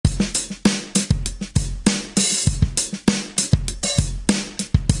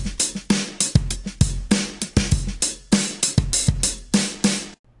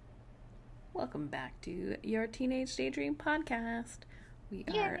welcome back to your Teenage Daydream podcast. We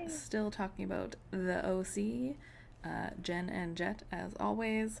are still talking about the OC, Jen and Jet, as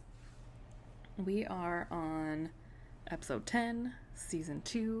always. We are on episode 10, season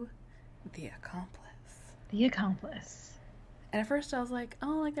 2, The Accomplice. The Accomplice. And at first I was like,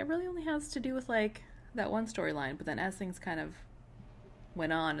 oh, like that really only has to do with like that one storyline. But then as things kind of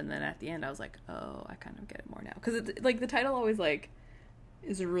went on, and then at the end I was like, oh, I kind of get it more now. Because it's like the title always like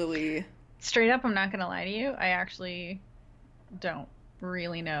is really... Straight up, I'm not gonna lie to you, I actually don't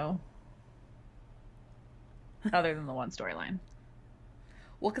really know other than the one storyline.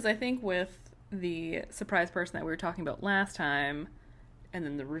 Well, because I think with the surprise person that we were talking about last time, and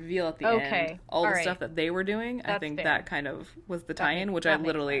then the reveal at the end, all the stuff that they were doing, that's I think fair. That kind of was the tie-in, which I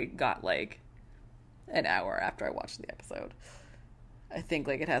literally got like an hour after I watched the episode. I think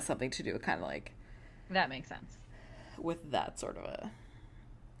like it has something to do with kind of like... That makes sense. With that sort of a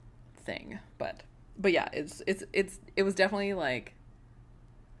thing. But yeah, it was definitely like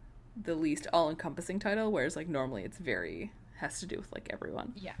the least all-encompassing title, whereas like normally it's very... has to do with like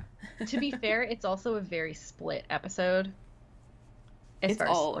everyone. Yeah. To be fair, it's also a very split episode as far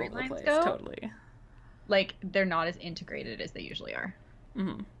as all over the place, go. Totally. Like they're not as integrated as they usually are.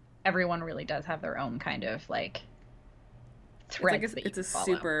 Mm-hmm. Everyone really does have their own kind of like threads. It's a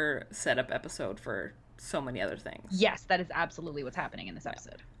super setup episode for so many other things. Yes, that is absolutely what's happening in this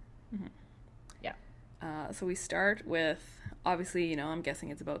episode. Mm-hmm. Yeah. So we start with, obviously, you know, I'm guessing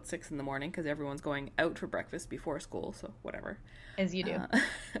it's about 6 in the morning because everyone's going out for breakfast before school, so whatever. As you do.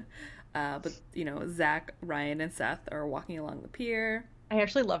 But, you know, Zach, Ryan, and Seth are walking along the pier. I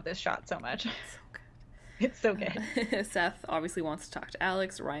actually love this shot so much. It's so good. It's so good. Seth obviously wants to talk to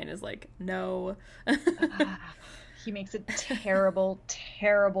Alex. Ryan is like, no. He makes a terrible,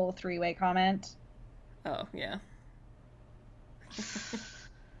 terrible three-way comment. Oh, yeah.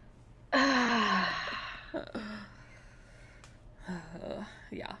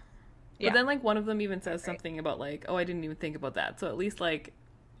 Yeah. But then like one of them even says something about like, oh, I didn't even think about that. So at least like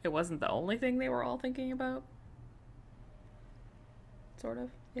it wasn't the only thing they were all thinking about. Sort of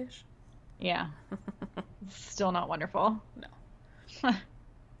ish. Yeah. Still not wonderful. No.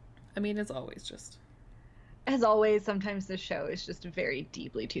 I mean, it's always just... As always, sometimes this show is just very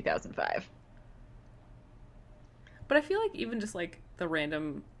deeply 2005. But I feel like even just like the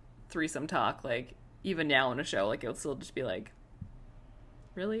random threesome talk, like even now in a show, like it would still just be like,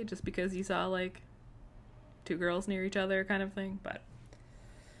 really? Just because you saw like 2 girls near each other kind of thing? But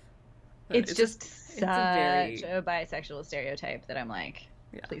it's just such a bisexual stereotype that I'm like,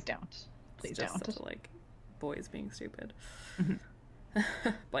 please don't. Please don't. Such a, like, boys being stupid.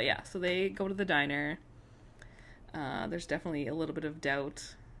 Mm-hmm. But yeah, so they go to the diner. There's definitely a little bit of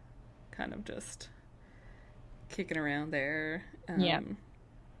doubt kind of just kicking around there.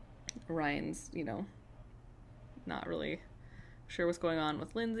 Ryan's, you know, not really sure what's going on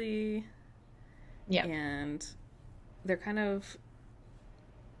with Lindsay. Yeah. And they're trying to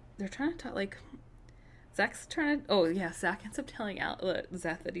talk, like, Zach's trying to, Zach ends up telling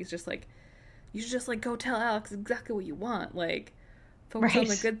Zach that he's just like, you should just, like, go tell Alex exactly what you want, like, focus on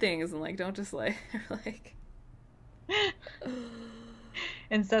the good things, and, like, don't just, like, like...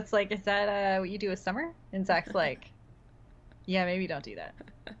 And Seth's like, is that what you do with Summer? And Zach's like, yeah, maybe don't do that.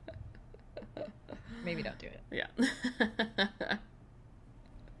 Maybe don't do it. Yeah.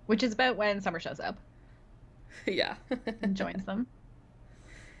 Which is about when Summer shows up. Yeah. And joins them.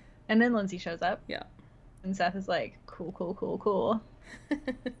 And then Lindsay shows up. Yeah. And Seth is like, cool.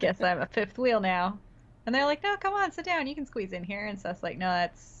 Guess I'm a fifth wheel now. And they're like, no, come on, sit down. You can squeeze in here. And Seth's like, no,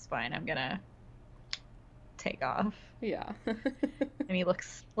 that's fine. I'm gonna take off. Yeah. And he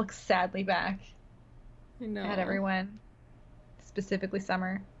looks sadly back at everyone, specifically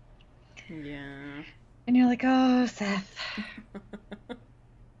Summer. Yeah. And you're like, oh, Seth.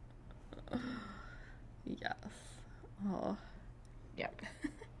 Yes. Oh. Yep.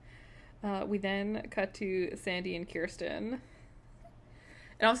 We then cut to Sandy and Kirsten.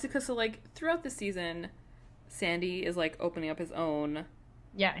 And obviously, because so, like, throughout the season, Sandy is, like, opening up his own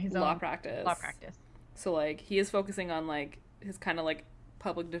law practice. So, like, he is focusing on, like, his kind of, like,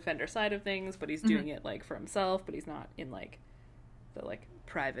 public defender side of things, but he's doing it, like, for himself, but he's not in, like, the, like,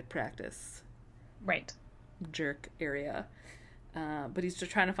 private practice jerk area. But he's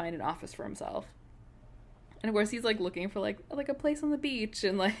just trying to find an office for himself. And of course he's like looking for like a place on the beach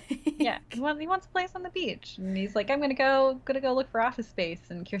and like yeah, he wants a place on the beach, and he's like, I'm gonna go look for office space,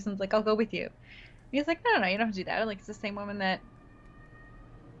 and Kirsten's like, I'll go with you. And he's like, no, you don't have to do that. Like, it's the same woman that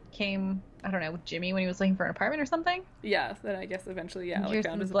came, I don't know, with Jimmy when he was looking for an apartment or something. Yeah, then I guess eventually, yeah, like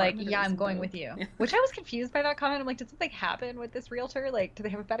found his apartment. Yeah, I'm going with you. Yeah. Which I was confused by that comment. I'm like, did something happen with this realtor? Like, do they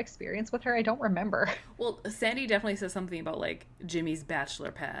have a bad experience with her? I don't remember. Well, Sandy definitely says something about like Jimmy's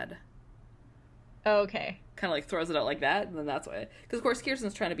bachelor pad. Oh, okay. Kind of like throws it out like that, and then that's why. Because of course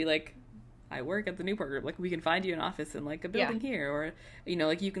Kirsten's trying to be like, I work at the Newport Group. Like, we can find you an office in like a building here, or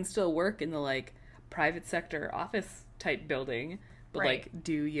like you can still work in the like private sector office type building, but like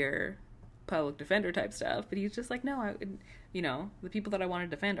do your public defender type stuff. But he's just like, no, the people that I want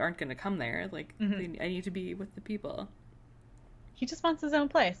to defend aren't going to come there. Like, I need to be with the people. He just wants his own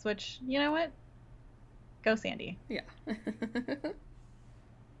place, which, you know what? Go Sandy. Yeah.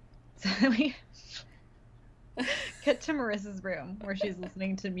 So we get to Marissa's room where she's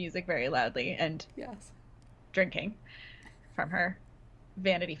listening to music very loudly and drinking from her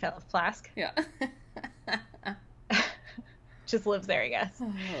vanity flask. Yeah. Just lives there, I guess.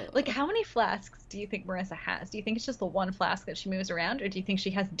 Like, how many flasks do you think Marissa has? Do you think it's just the one flask that she moves around, or do you think she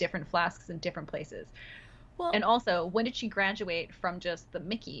has different flasks in different places? Well, and also, when did she graduate from just the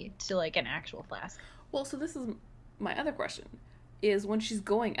Mickey to like an actual flask? Well, so this is my other question. Is when she's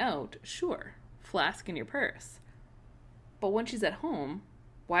going out, sure, flask in your purse. But when she's at home,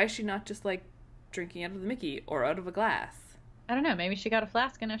 why is she not just like drinking out of the Mickey or out of a glass? I don't know. Maybe she got a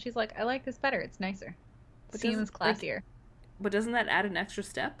flask and now she's like, I like this better. It's nicer. Seems classier. But doesn't that add an extra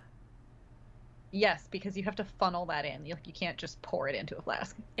step? Yes, because you have to funnel that in. You can't just pour it into a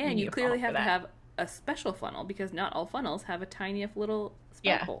flask. And you clearly have to have a special funnel, because not all funnels have a tiny little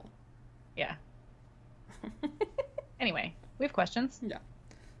spout hole. Yeah. Anyway, we have questions. Yeah.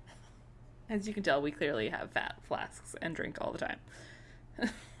 As you can tell, we clearly have fat flasks and drink all the time.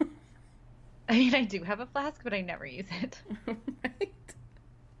 I mean, I do have a flask, but I never use it. Right?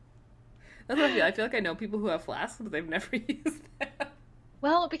 That's what I feel. I feel like I know people who have flasks, but they've never used that.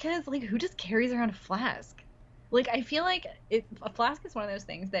 Well, because, like, who just carries around a flask? Like, I feel like a flask is one of those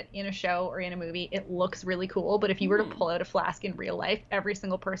things that in a show or in a movie, it looks really cool, but if you were to pull out a flask in real life, every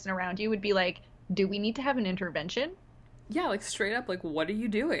single person around you would be like, do we need to have an intervention? Yeah, like, straight up, like, what are you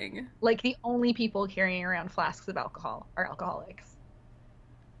doing? Like, the only people carrying around flasks of alcohol are alcoholics.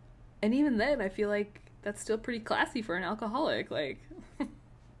 And even then, I feel like that's still pretty classy for an alcoholic, like...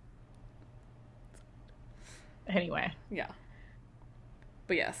 Anyway. Yeah.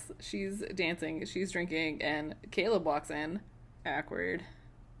 But yes, she's dancing, she's drinking, and Caleb walks in. Awkward.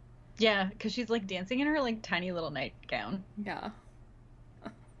 Yeah, because she's, like, dancing in her, like, tiny little nightgown. Yeah.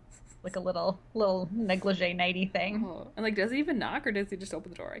 Like a little negligee nighty thing. Oh. And, like, does he even knock, or does he just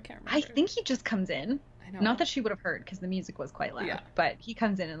open the door? I can't remember. I think he just comes in. I know. Not that she would have heard, because the music was quite loud. Yeah. But he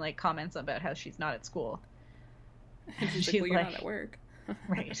comes in and, like, comments about how she's not at school. And she's like, well, you're not at work.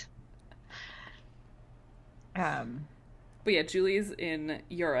 Right. But yeah, Julie's in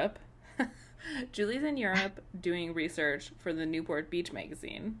Europe. Julie's in Europe doing research for the Newport Beach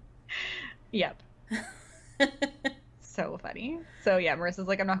magazine. Yep. So funny. So yeah, Marissa's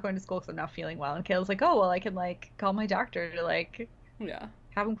like, I'm not going to school because I'm not feeling well. And Kayla's like, oh, well, I can like call my doctor to like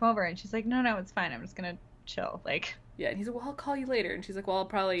have him come over. And she's like, no, it's fine. I'm just going to chill. Like, yeah. And he's like, well, I'll call you later. And she's like, well, I'll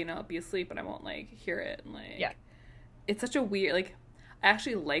probably, be asleep and I won't like hear it. And like, it's such a weird, like, I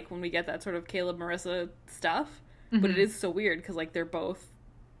actually like when we get that sort of Caleb Marissa stuff, but it is so weird because like they're both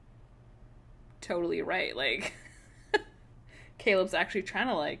totally right. Like Caleb's actually trying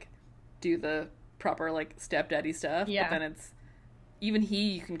to like do the proper like stepdaddy stuff, but then it's even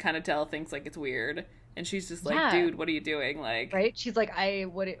you can kind of tell thinks like it's weird, and she's just like, dude, what are you doing? Like, right? She's like,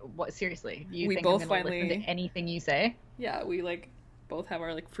 what seriously? We think both I'm gonna listen to anything you say? Yeah, we like both have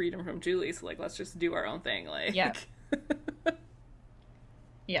our like freedom from Julie, so like let's just do our own thing. Like, yep.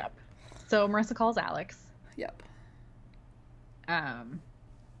 Yep. So Marissa calls Alex. Yep. And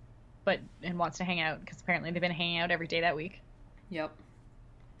wants to hang out because apparently they've been hanging out every day that week. Yep.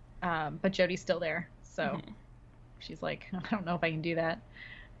 But Jody's still there, so she's like, I don't know if I can do that.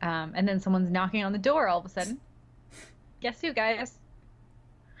 And then someone's knocking on the door all of a sudden. Guess who, guys?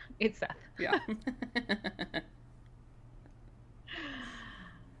 It's Seth. Yeah.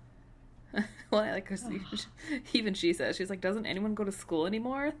 Well, I like her. Even she says, she's like, doesn't anyone go to school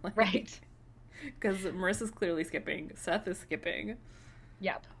anymore? Like, right. Because Marissa's clearly skipping. Seth is skipping.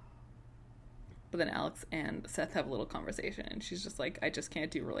 Yep. But then Alex and Seth have a little conversation, and she's just like, I just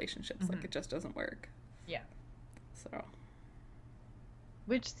can't do relationships. Like, it just doesn't work. Yeah. So.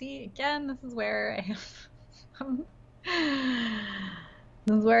 Which, see, again, this is where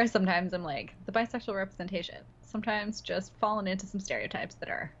this is where sometimes I'm like, the bisexual representation sometimes just fallen into some stereotypes that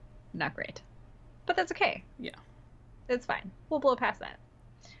are not great. But that's okay. Yeah. It's fine. We'll blow past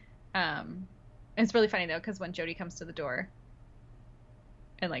that. It's really funny, though, because when Jody comes to the door,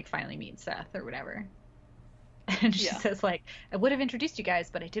 and like finally meet Seth or whatever. And she says like, I would have introduced you guys,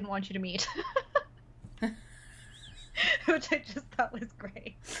 but I didn't want you to meet. Which I just thought was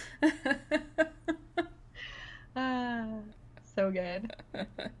great. So good.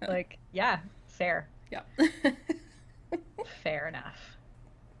 Like, yeah, fair. Yeah. Fair enough.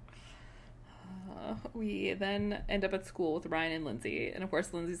 We then end up at school with Ryan and Lindsay, and of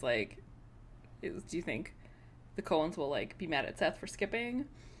course Lindsay's like, do you think the Coens will like be mad at Seth for skipping?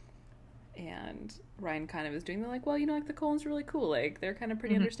 And Ryan kind of is doing the like, well, you know, like the Coens are really cool, like they're kind of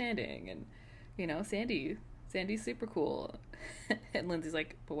pretty understanding, and you know, Sandy's super cool. And Lindsay's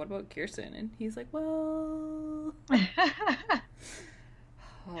like, but what about Kirsten? And he's like, well.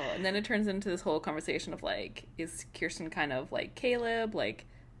 And then it turns into this whole conversation of like, is Kirsten kind of like Caleb? Like,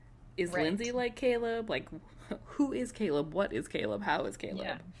 is Lindsay like Caleb? Like, who is Caleb? What is Caleb? How is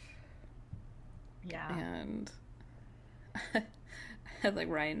Caleb? Yeah. And like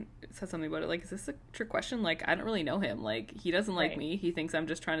Ryan said something about it. Like, is this a trick question? Like, I don't really know him. Like, he doesn't like me. He thinks I'm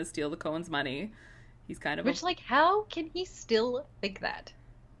just trying to steal the Coens' money. He's kind of like, how can he still think that?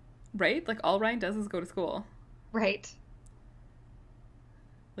 Right? Like, all Ryan does is go to school. Right.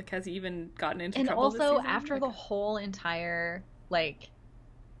 Like, has he even gotten into trouble? And also, this after the whole entire, like,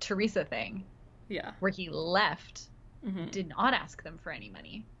 Teresa thing. Yeah. Where he left, did not ask them for any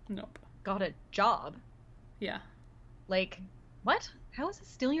money. Nope. Got a job. Yeah. Like, what? How is this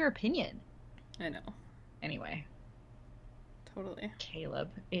still your opinion? I know. Anyway. Totally. Caleb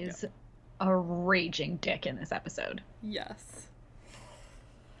is a raging dick in this episode. Yes.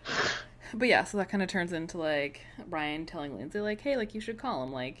 But yeah, so that kind of turns into, like, Ryan telling Lindsay, like, hey, like, you should call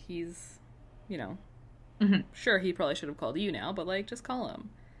him. Like, he's, you know, sure, he probably should have called you now, but, like, just call him.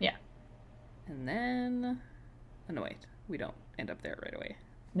 Yeah. And then... Oh, no, wait. We don't end up there right away.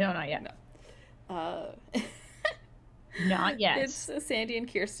 No, not yet. No. Not yet. It's Sandy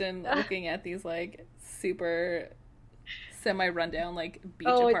and Kirsten looking at these, like, super semi-rundown, like, beach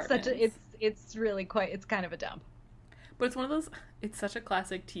apartments. It's really quite... It's kind of a dump. But it's one of those, it's such a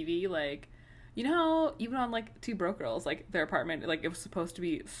classic TV, like, you know how even on, like, Two Broke Girls, like, their apartment, like, it was supposed to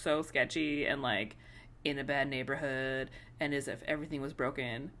be so sketchy and, like, in a bad neighborhood and as if everything was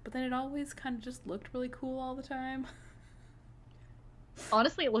broken, but then it always kind of just looked really cool all the time.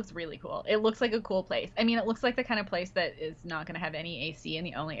 Honestly, it looks really cool. It looks like a cool place. I mean, it looks like the kind of place that is not going to have any AC, and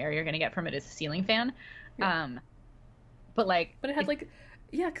the only air you're going to get from it is a ceiling fan. Yeah. But it had, like,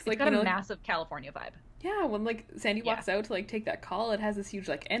 yeah, because, like, it's got a massive California vibe. Yeah, when, like, Sandy walks out to, like, take that call, it has this huge,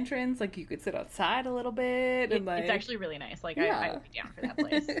 like, entrance. Like, you could sit outside a little bit. And, like... It's actually really nice. Like, I would be down for that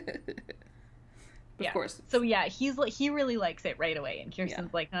place. Of course. So, yeah, he really likes it right away. And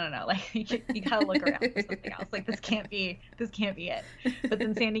Kirsten's like, no. Like, you gotta look around for something else. Like, this can't be it. But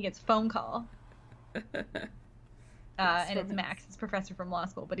then Sandy gets phone call. And it's Max, his professor from law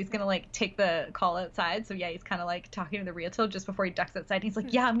school, but he's gonna like take the call outside. So yeah, he's kind of like talking to the realtor just before he ducks outside. He's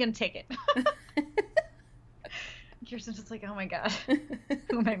like, "Yeah, I'm gonna take it." Kirsten's just like, "Oh my god,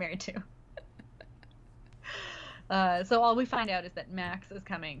 who am I married to?" So all we find out is that Max is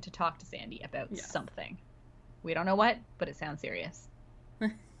coming to talk to Sandy about something. We don't know what, but it sounds serious.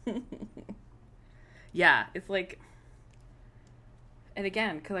 Yeah, it's like, and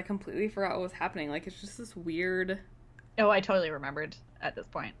again, because I completely forgot what was happening. Like, it's just this weird. Oh, I totally remembered at this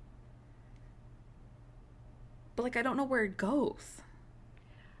point. But, like, I don't know where it goes.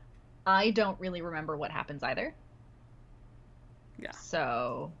 I don't really remember what happens either. Yeah.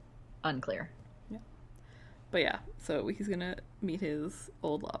 So, unclear. Yeah. But yeah, so he's gonna meet his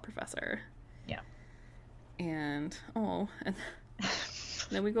old law professor. Yeah. And,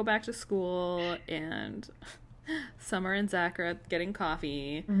 then we go back to school, and Summer and Zach are getting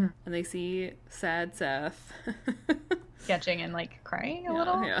coffee, and they see sad Seth. Sketching and, like, crying a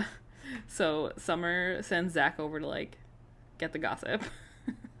little? Yeah. So Summer sends Zach over to, like, get the gossip.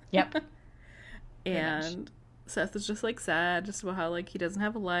 Yep. And Seth is just, like, sad, just about how, like, he doesn't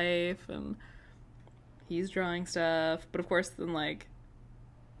have a life, and he's drawing stuff. But, of course, then, like,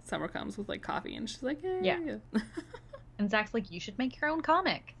 Summer comes with, like, coffee, and she's like, yeah. And Zach's like, you should make your own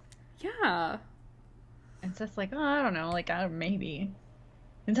comic. Yeah. And Seth's like, oh, I don't know, like, maybe.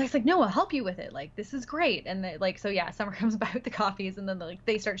 And Zach's like, no, I'll help you with it. Like, this is great. And they, like, so yeah, Summer comes by with the coffees, and then like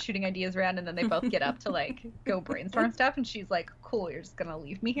they start shooting ideas around, and then they both get up to like go brainstorm stuff. And she's like, cool, you're just gonna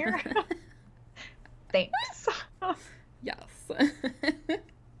leave me here? Thanks. Yes.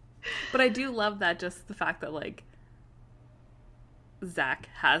 But I do love that, just the fact that like Zach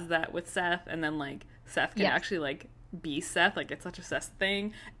has that with Seth, and then like Seth can actually like be Seth. Like, it's such a Seth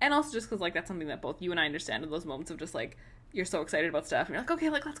thing. And also just because like that's something that both you and I understand in those moments of just like, you're so excited about stuff and you're like, okay,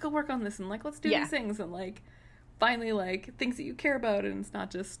 like, let's go work on this and like, let's do these things, and like, finally, like, things that you care about, and it's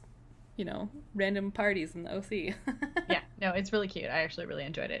not just, you know, random parties in the OC. Yeah, no, it's really cute. I actually really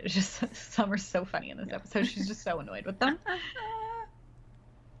enjoyed it. It's just, Summer's so funny in this episode. She's just so annoyed with them.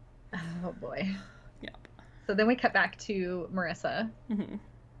 Oh, boy. Yep. So then we cut back to Marissa,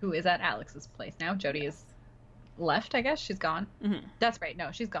 who is at Alex's place now. Jody is left, I guess. She's gone. That's right.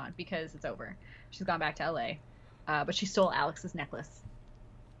 No, she's gone because it's over. She's gone back to LA. But she stole Alex's necklace.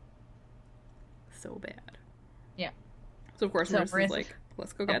 So bad. Yeah. So of course Marissa's like,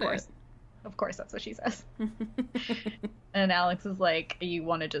 let's go get it. Of course, that's what she says. And Alex is like, you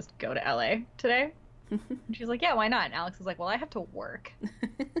want to just go to LA today? And she's like, yeah, why not? And Alex is like, well, I have to work.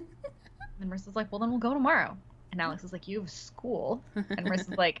 And Marissa's like, well, then we'll go tomorrow. And Alex is like, you have school. And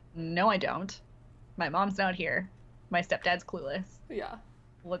Marissa's like, no, I don't. My mom's not here. My stepdad's clueless. Yeah.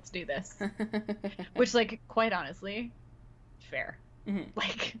 Let's do this. Which, like, quite honestly, fair.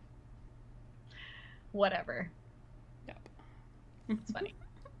 Like, whatever. Yep. It's funny.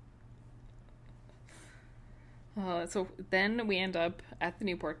 So then we end up at the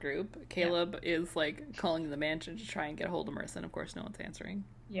Newport group. Caleb is, like, calling the mansion to try and get a hold of Marissa, and of course no one's answering.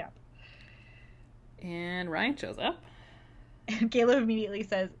 Yeah. And Ryan shows up. And Caleb immediately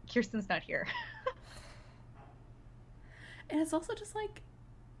says, Kirsten's not here. And it's also just like,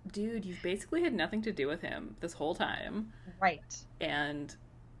 dude, you've basically had nothing to do with him this whole time. Right. And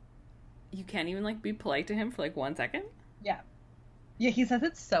you can't even, like, be polite to him for, like, 1 second? Yeah. Yeah, he says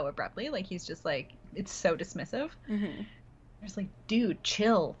it so abruptly. Like, he's just, like, it's so dismissive. Just like, dude,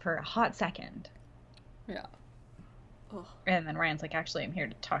 chill for a hot second. Yeah. Ugh. And then Ryan's like, actually, I'm here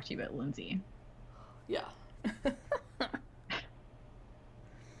to talk to you about Lindsay. Yeah.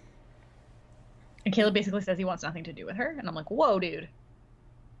 And Caleb basically says he wants nothing to do with her. And I'm like, whoa, dude.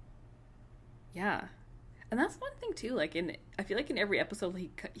 Yeah. And that's one thing, too. Like, I feel like in every episode,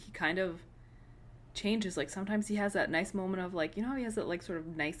 he kind of changes. Like, sometimes he has that nice moment of, like, you know how he has that, like, sort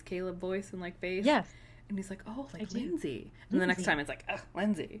of nice Caleb voice and, like, face? Yes. And he's like, oh, like, Lindsay. And the next time it's like, ugh,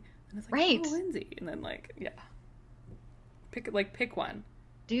 Lindsay. And it's like, oh, Lindsay. And then, like, yeah. Pick one.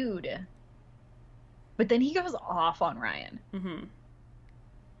 Dude. But then he goes off on Ryan.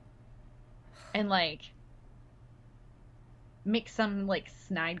 And, like, makes some, like,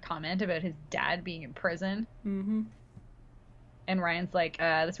 snide comment about his dad being in prison. And Ryan's like,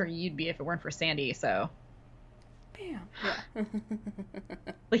 that's where you'd be if it weren't for Sandy, so. Bam. Yeah.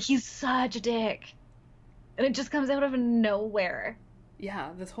 Like, he's such a dick. And it just comes out of nowhere.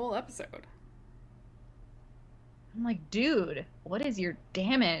 Yeah, this whole episode. I'm like, dude, what is your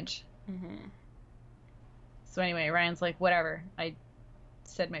damage? So anyway, Ryan's like, whatever. I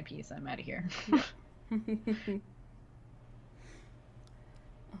said my piece. I'm out of here.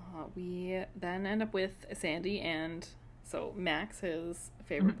 We then end up with Sandy, and so Max, his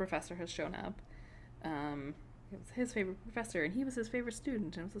favorite professor, has shown up. It was his favorite professor, and he was his favorite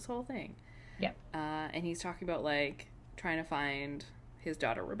student, and it was this whole thing. Yep. And he's talking about, like, trying to find his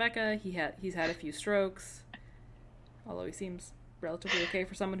daughter Rebecca. He's had a few strokes, although he seems relatively okay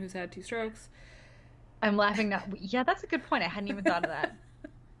for someone who's had 2 strokes. I'm laughing now. Yeah, that's a good point. I hadn't even thought of that.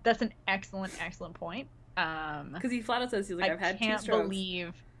 That's an excellent point. Because he flat out says, he's like, I've had 2 strokes. I can't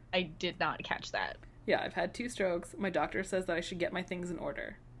believe I did not catch that. Yeah, I've had 2 strokes. My doctor says that I should get my things in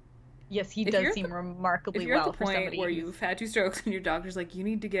order. Yes, he does seem remarkably well for somebody. If you're at the point where you've had 2 strokes and your doctor's like, you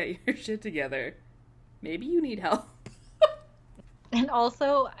need to get your shit together, maybe you need help. And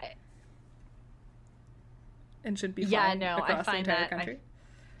also, and should be flying across the entire I country.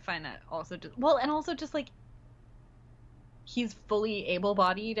 find that also just well, and also just like he's fully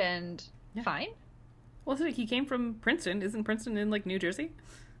able-bodied and fine. Well, so he came from Princeton. Isn't Princeton in, like, New Jersey?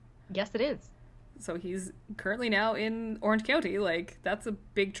 Yes, it is. So he's currently now in Orange County. Like, that's a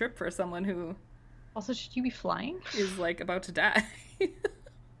big trip for someone who... Also, should you be flying? ...is, like, about to die.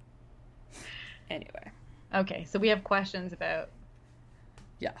 Anyway. Okay, so we have questions about...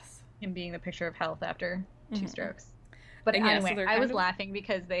 Yes. Him being the picture of health after 2 strokes. But anyway, so I was laughing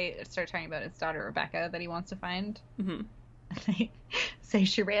because they start talking about his daughter, Rebecca, that he wants to find. They say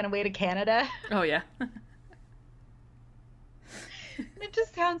she ran away to Canada. Oh, yeah. It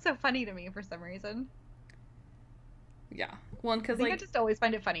just sounds so funny to me for some reason. Yeah. Well, because, I just always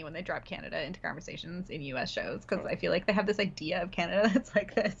find it funny when they drop Canada into conversations in U.S. shows, because I feel like they have this idea of Canada that's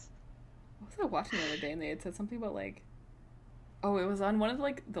like this. What was I watching the other day, and they had said something about, like... Oh, it was on one of,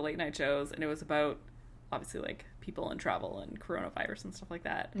 like, the late night shows, and it was about, obviously, like, people and travel and coronavirus and stuff like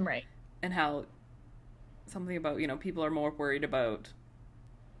that. Right. And how... Something about, you know, people are more worried about,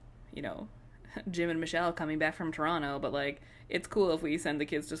 you know, Jim and Michelle coming back from Toronto, but, like, it's cool if we send the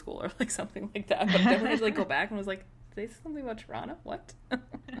kids to school or, like, something like that. But then we had to, like, go back and was like, did they say something about Toronto? What?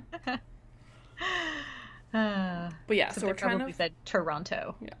 But yeah, so we're trying to... said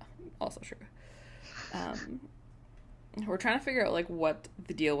Toronto. Yeah, also true. We're trying to figure out, like, what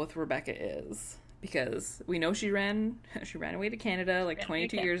the deal with Rebecca is. Because we know she ran away to Canada, like,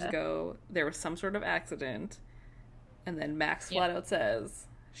 22 years ago. There was some sort of accident. And then Max flat out says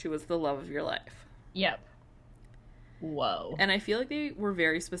she was the love of your life. Yep. Whoa. And I feel like they were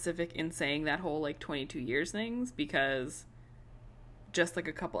very specific in saying that whole, like, 22 years things, because just, like,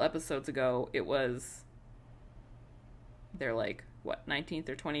 a couple episodes ago, it was their, like, what, 19th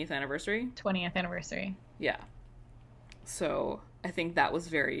or 20th anniversary? 20th anniversary. Yeah. So I think that was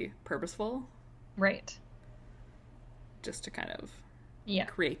very purposeful. Right. Just to kind of yeah,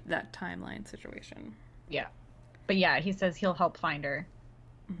 create that timeline situation. Yeah. But yeah, he says he'll help find her.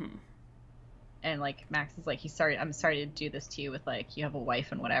 Mm-hmm. And, like, Max is like, I'm sorry to do this to you with, like, you have a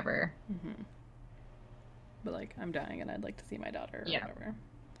wife and whatever. Mm-hmm. But, like, I'm dying and I'd like to see my daughter or whatever.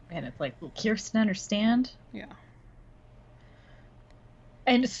 And it's like, will Kirsten understand? Yeah.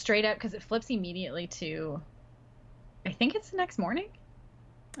 And straight up, because it flips immediately to, I think it's the next morning?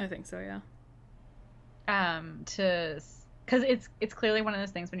 I think so, yeah. Because it's clearly one of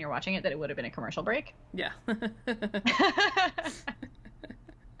those things when you're watching it that it would have been a commercial break. Yeah.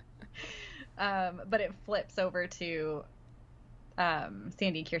 But it flips over to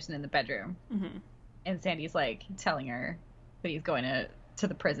Sandy and Kirsten in the bedroom. Mm-hmm. And Sandy's, like, telling her that he's going to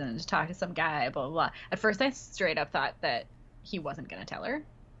the prison to talk to some guy, blah, blah, blah. At first, I straight up thought that he wasn't going to tell her.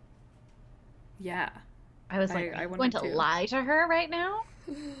 Yeah. I was like, are you going to lie to her right now?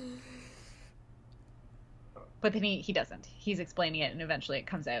 But then he doesn't. He's explaining it, and eventually it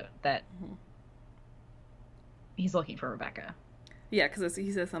comes out that he's looking for Rebecca. Yeah, because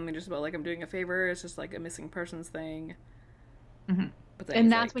he says something just about, like, I'm doing a favor. It's just, like, a missing persons thing. Mm-hmm. But then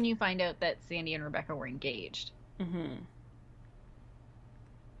and that's when you find out that Sandy and Rebecca were engaged. Mm-hmm.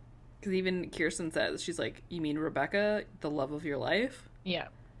 Because even Kirsten says, she's like, you mean Rebecca, the love of your life? Yeah.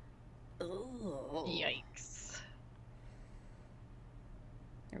 Ugh. Yikes.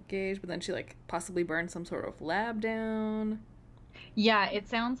 They're engaged, but then she, like, possibly burned some sort of lab down. Yeah, it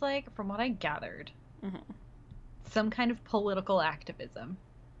sounds like, from what I gathered, some kind of political activism.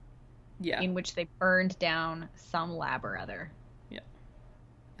 Yeah. In which they burned down some lab or other. Yeah.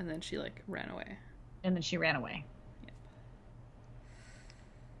 And then she, like, ran away. Yep.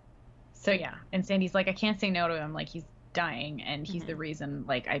 So, yeah. And Sandy's like, I can't say no to him. Like, he's dying, and he's the reason,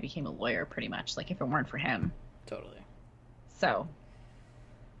 like, I became a lawyer, pretty much. Like, if it weren't for him. Totally. So.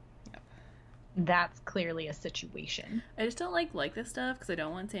 Yep. That's clearly a situation. I just don't like this stuff, because I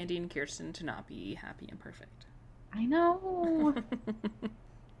don't want Sandy and Kirsten to not be happy and perfect. I know.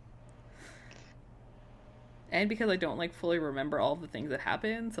 And because I don't, like, fully remember all the things that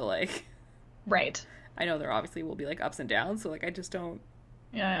happen, so, like... Right. I know there obviously will be, like, ups and downs, so, like, I just don't...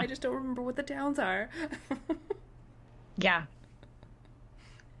 Yeah. I just don't remember what the downs are. Yeah.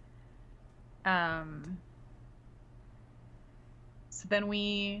 So then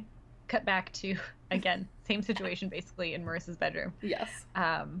we cut back to, again, same situation, basically, in Marissa's bedroom. Yes.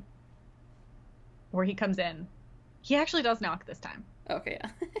 Where he comes in. He actually does knock this time. Okay, yeah.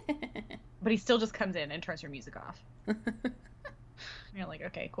 But he still just comes in and turns her music off. You're like,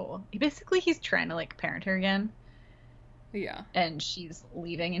 okay, cool. He's trying to, like, parent her again. Yeah. And she's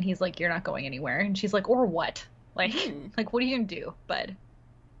leaving, and he's like, you're not going anywhere. And she's like, or what? Like, like, what are you gonna do, bud?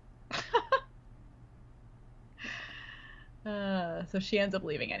 So she ends up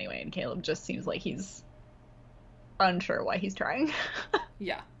leaving anyway, and Caleb just seems like he's unsure why he's trying.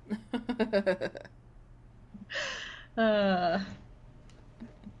 Yeah.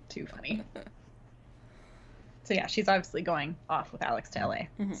 Too funny. So yeah, she's obviously going off with Alex to LA.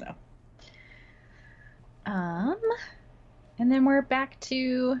 So. And then we're back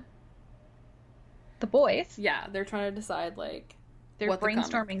to the boys. Yeah, they're trying to decide, like, they're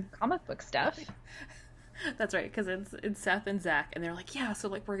brainstorming comic book stuff. That's right, because it's Seth and Zach, and they're like, yeah, so,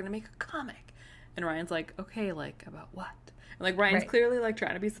 like, we're gonna make a comic. And Ryan's like, okay, like, about what? And, like, Ryan's clearly, like,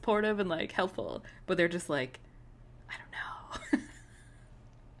 trying to be supportive and, like, helpful, but they're just like, I don't know.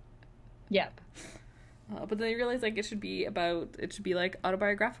 Yep. But then they realize, like, it should be, like,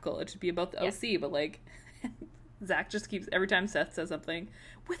 autobiographical. It should be about the OC, but, like, Zach just keeps, every time Seth says something,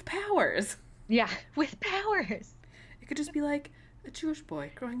 with powers. Yeah, with powers. It could just be, like, a Jewish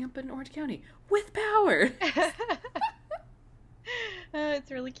boy growing up in Orange County with powers. It's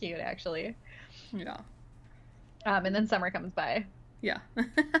really cute, actually. Yeah. And then Summer comes by. Yeah. And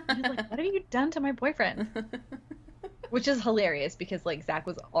he's like, what have you done to my boyfriend? Which is hilarious because, like, Zach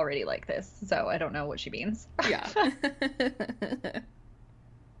was already like this, so I don't know what she means. Yeah.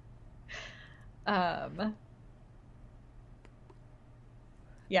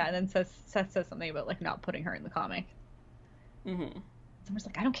 Yeah, and then Seth says something about, like, not putting her in the comic. Mm-hmm. Summer's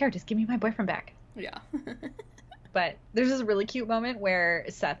like, I don't care, just give me my boyfriend back. Yeah. But there's this really cute moment where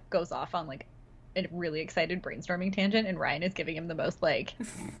Seth goes off on, like, a really excited brainstorming tangent, and Ryan is giving him the most, like,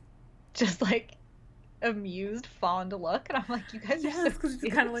 just, like, amused, fond look. And I'm like, you guys are so because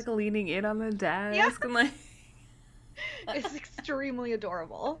he's kind of, like, leaning in on the desk. Yeah. And, like... It's extremely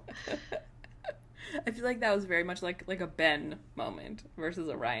adorable. I feel like that was very much like a Ben moment versus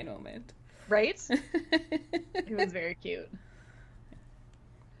a Ryan moment. Right? It was very cute.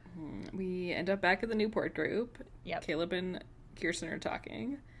 We end up back at the Newport group. Yep. Caleb and Kirsten are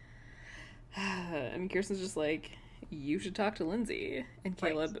talking. And Kirsten's just like, you should talk to Lindsay. And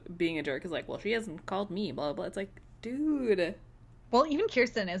Caleb, being a jerk, is like, well, she hasn't called me, blah, blah. It's like, dude. Well, even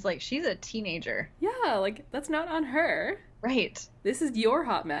Kirsten is like, she's a teenager. Yeah, like, that's not on her. Right. This is your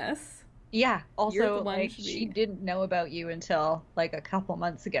hot mess. Yeah. Also, like, she didn't know about you until, like, a couple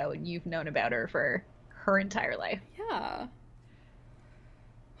months ago, and you've known about her for her entire life. Yeah.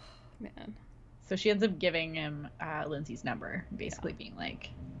 Man. So she ends up giving him Lindsay's number, basically being like,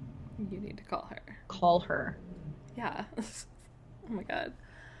 you need to call her. Call her. Yeah. Oh my god.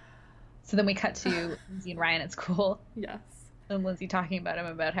 So then we cut to Lindsay and Ryan at school. Yes. And Lindsay talking about him,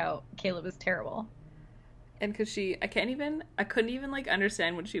 about how Caleb is terrible. And because I couldn't even, like,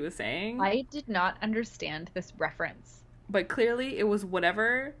 understand what she was saying. I did not understand this reference. But clearly it was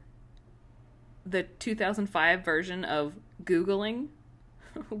whatever the 2005 version of Googling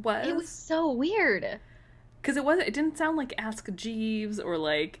was. It was so weird. Because it didn't sound like Ask Jeeves or,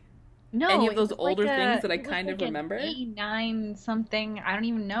 like, any of those older things that I kind of remember. A9 something. I don't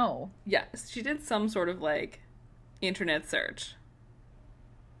even know. Yeah, she did some sort of, like, internet search.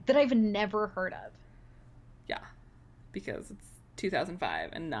 That I've never heard of. Yeah, because it's 2005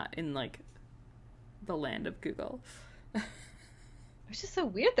 and not in, like, the land of Google. It was just so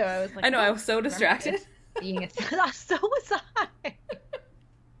weird, though. I was like, I know, I was so distracted. So was I.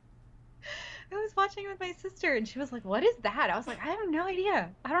 I was watching it with my sister, and she was like, what is that? I was like, I have no idea.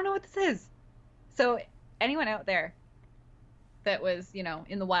 I don't know what this is. So anyone out there that was, you know,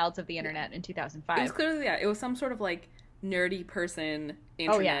 in the wilds of the internet in 2005. It was clearly, it was some sort of, like, nerdy person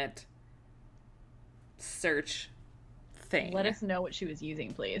internet search thing. Let us know what she was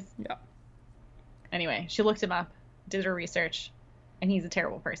using, please. Yeah. Anyway, she looked him up, did her research, and he's a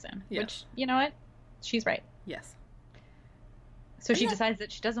terrible person. Yes. Which, you know what? She's right. Yes. So she decides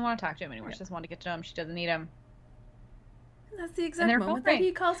that she doesn't want to talk to him anymore. Yeah. She doesn't want to get to him. She doesn't need him. And that's the exact moment that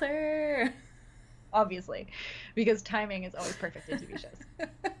he calls her. Obviously. Because timing is always perfect in TV shows.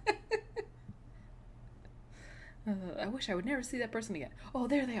 I wish I would never see that person again. Oh,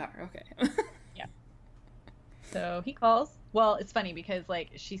 there they are. Okay. Yeah. So he calls. Well, it's funny because,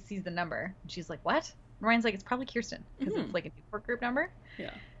 like, she sees the number. And she's like, what? And Ryan's like, it's probably Kirsten. Because it's, like, a Newport group number.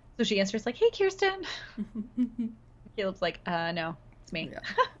 Yeah. So she answers, like, hey, Kirsten. Caleb's like, no, it's me. Yeah.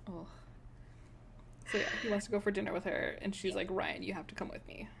 Oh. So, yeah, he wants to go for dinner with her. And she's like, Ryan, you have to come with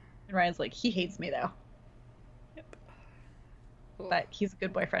me. And Ryan's like, he hates me, though. Yep. Oh. But he's a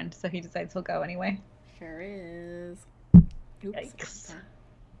good boyfriend, so he decides he'll go anyway. Sure is. Oops. Yikes.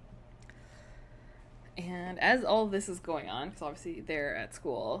 And as all of this is going on, because obviously they're at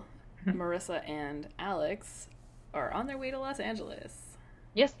school, Marissa and Alex are on their way to Los Angeles.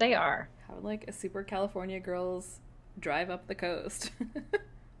 Yes, they are. How like a super California girls drive up the coast.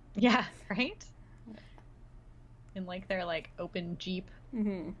 Yeah, right? In like their like open Jeep.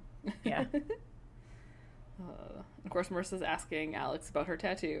 Mm-hmm. Yeah. Of course, Marissa's asking Alex about her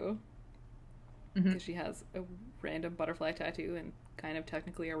tattoo. Because she has a random butterfly tattoo and kind of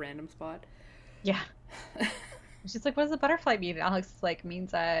technically a random spot. Yeah. She's like, what does a butterfly mean? And Alex is like,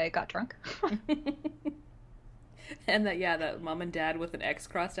 means I got drunk. And that mom and dad with an X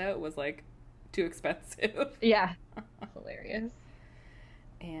crossed out was like too expensive. Yeah. Hilarious.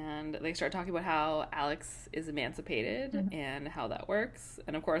 And they start talking about how Alex is emancipated and how that works.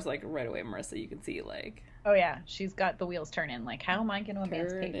 And of course, like right away, Marissa, you can see like, oh yeah, she's got the wheels turning. Like, how am I going to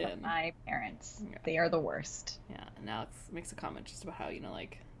emancipate my parents? Yeah. They are the worst. Yeah, and Alex makes a comment just about how, you know,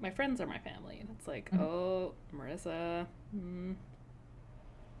 like, my friends are my family. And it's like, oh, Marissa.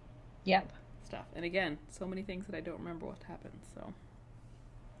 Yep. Stuff. And again, so many things that I don't remember what happened, so.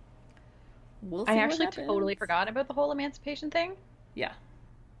 We'll see. I actually totally forgot about the whole emancipation thing. Yeah.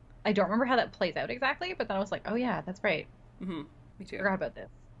 I don't remember how that plays out exactly, but then I was like, oh yeah, that's right. Mm-hmm. Me too. I forgot about this.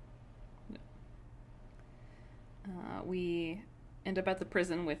 We end up at the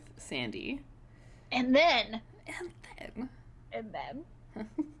prison with Sandy. And then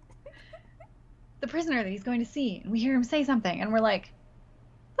the prisoner that he's going to see, and we hear him say something, and we're like,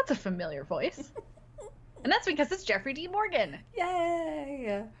 that's a familiar voice. And that's because it's Jeffrey Dean Morgan.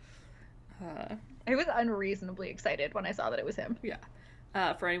 Yay! I was unreasonably excited when I saw that it was him. Yeah.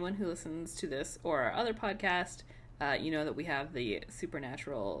 For anyone who listens to this or our other podcast, you know that we have the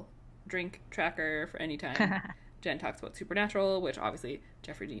Supernatural drink tracker for any time Jen talks about Supernatural, which obviously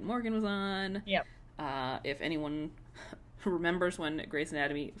Jeffrey Dean Morgan was on. Yep. If anyone remembers when Grey's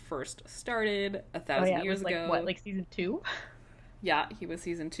Anatomy first started 1,000 years ago. What, like season 2? Yeah, he was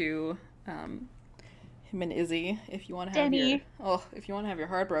season 2. Him and Izzy. If you want to have your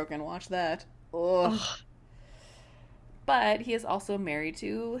heart broken, watch that. Ugh. But he is also married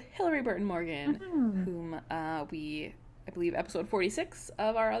to Hillary Burton Morgan, whom I believe episode 46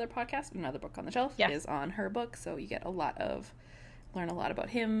 of our other podcast, Another Book on the Shelf, is on her book. So you get learn a lot about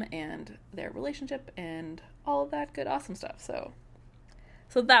him and their relationship and all of that good, awesome stuff. So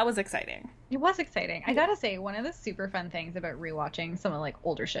that was exciting. It was exciting. I gotta say, one of the super fun things about rewatching some of like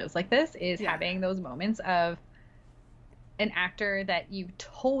older shows like this is having those moments of an actor that you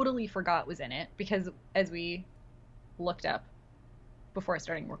totally forgot was in it, because as we looked up before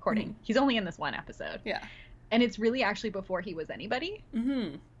starting recording, he's only in this one episode. Yeah. And it's really actually before he was anybody.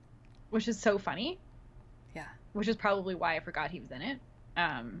 Mm-hmm. Which is so funny. Yeah. Which is probably why I forgot he was in it.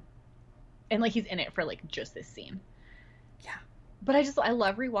 And like he's in it for like just this scene. Yeah. But I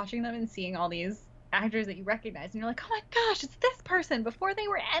love rewatching them and seeing all these actors that you recognize, and you're like, oh my gosh, it's this person before they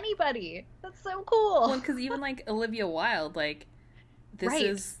were anybody. That's so cool. Well, because even like Olivia Wilde, like this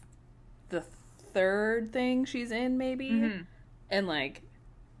is the third thing she's in, maybe, and like,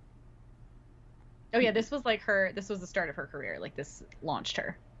 oh yeah, this was the start of her career. Like this launched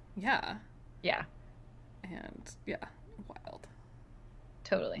her. Yeah. Yeah. And yeah, wild.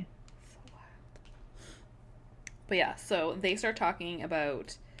 Totally. But yeah, so they start talking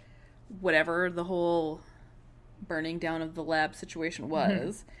about whatever the whole burning down of the lab situation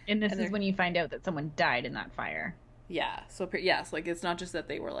was. And this is when you find out that someone died in that fire. Yeah. So like it's not just that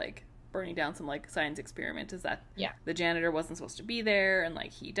they were like burning down some like science experiment, is that the janitor wasn't supposed to be there and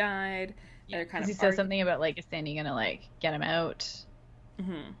like he died. Yeah, they're kind of he says something about like, is Sandy gonna like get him out?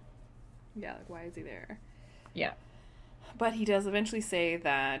 Mm-hmm. Yeah, like why is he there? Yeah. But he does eventually say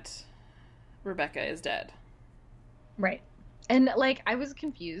that Rebecca is dead. Right. And, like, I was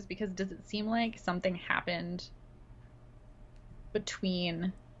confused because does it seem like something happened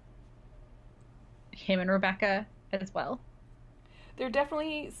between him and Rebecca as well? There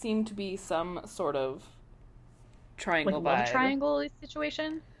definitely seemed to be some sort of triangle like, love triangle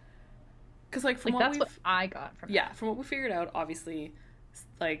situation. Because, like, from that's what I got from that. From what we figured out, obviously,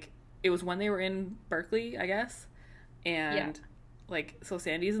 like, it was when they were in Berkeley, I guess. And, like, so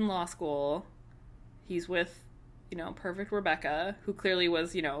Sandy's in law school. He's with, you know, perfect Rebecca, who clearly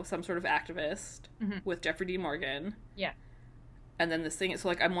was, you know, some sort of activist with Jeffrey Dean Morgan. Yeah. And then this thing, so,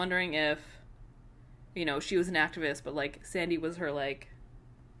 like, I'm wondering if, you know, she was an activist, but, like, Sandy was her, like,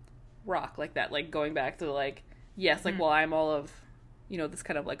 rock, like that, like, going back to, like, yes, like, well, I'm all of, you know, this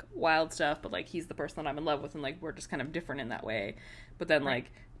kind of, like, wild stuff, but, like, he's the person that I'm in love with, and, like, we're just kind of different in that way. But then,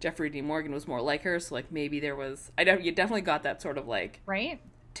 like, Jeffrey Dean Morgan was more like her, so, like, maybe there was, you definitely got that sort of, like,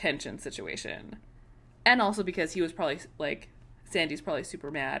 tension situation. And also because he was probably, like, Sandy's probably super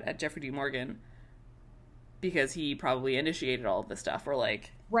mad at Jeffrey Dean Morgan because he probably initiated all of this stuff, or,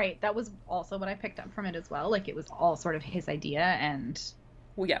 like... Right, that was also what I picked up from it as well. Like, it was all sort of his idea, and...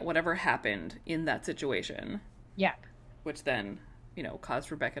 Well, yeah, whatever happened in that situation. Yeah. Which then, you know,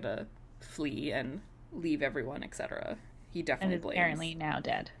 caused Rebecca to flee and leave everyone, etc. He definitely blames. And is apparently now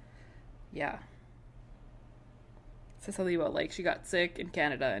dead. Yeah. Says something about, like, she got sick in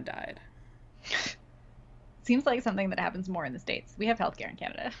Canada and died. Seems like something that happens more in the States. We have healthcare in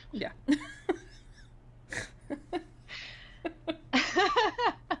Canada. Yeah.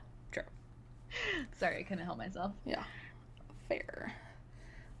 True. Sorry, I couldn't help myself. Yeah. Fair.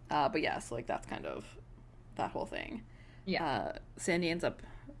 But yeah, so, like, that's kind of that whole thing. Yeah. Sandy ends up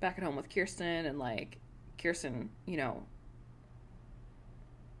back at home with Kirsten, and, like, Kirsten, you know...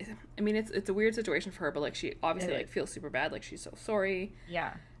 I mean, it's a weird situation for her, but, like, she obviously, like, feels super bad. Like, she's so sorry.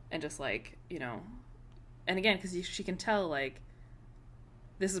 Yeah. And just, like, you know... And again, because she can tell, like,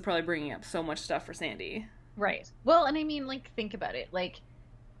 this is probably bringing up so much stuff for Sandy. Right. Well, and I mean, like, think about it. Like,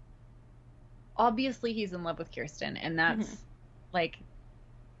 obviously he's in love with Kirsten, and that's, like,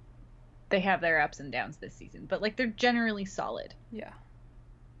 they have their ups and downs this season. But, like, they're generally solid. Yeah.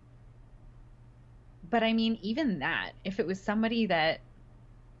 But, I mean, even that, if it was somebody that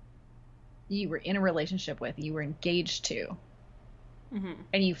you were in a relationship with, you were engaged to,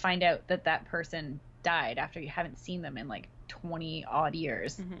 and you find out that that person died after you haven't seen them in like 20 odd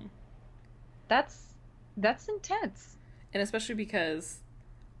years, that's intense. And especially because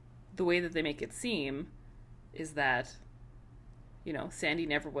the way that they make it seem, is that, you know, Sandy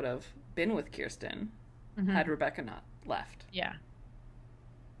never would have been with Kirsten had Rebecca not left. Yeah.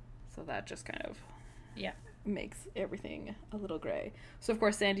 So that just kind of yeah makes everything a little gray. So of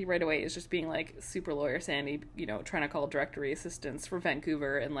course Sandy right away is just being like super lawyer Sandy, you know, trying to call directory assistants for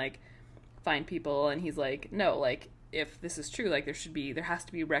Vancouver and like find people, and he's like, no, like if this is true, like there has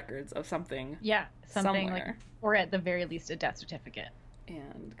to be records of something. Yeah, something somewhere. Like, or at the very least a death certificate.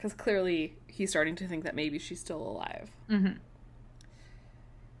 And because clearly he's starting to think that maybe she's still alive. Mm-hmm.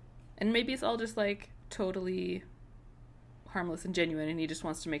 And maybe it's all just like totally harmless and genuine, and he just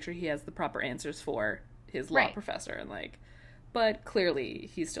wants to make sure he has the proper answers for his law professor, and like, but clearly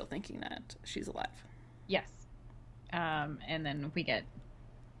he's still thinking that she's alive. Yes. And then we get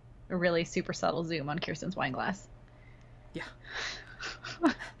a really super subtle zoom on Kirsten's wine glass. Yeah.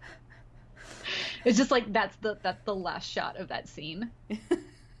 It's just like that's the last shot of that scene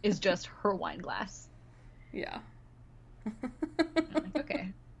is just her wine glass. Yeah. I'm like,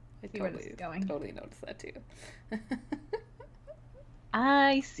 okay. I see where this is going. Totally noticed that too.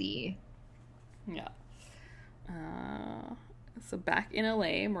 I see. Yeah. So back in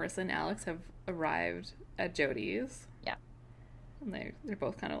LA, Marissa and Alex have arrived at Jody's. Yeah. And they're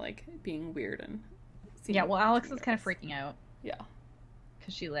both kind of like being weird and. Yeah. Well, Alex is kind of freaking out. Yeah.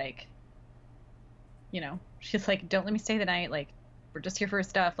 Because she like, you know, she's like, don't let me stay the night. Like, we're just here for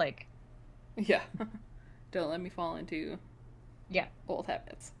stuff. Like. Yeah. Don't let me fall into. Yeah. Old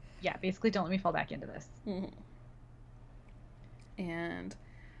habits. Yeah. Basically, don't let me fall back into this. Mm-hmm. And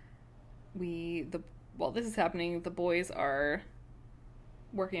while this is happening, the boys are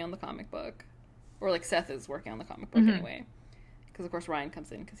working on the comic book, or like Seth is working on the comic book anyway, because of course Ryan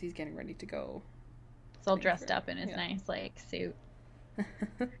comes in because he's getting ready to go. It's all dressed up in his nice like suit.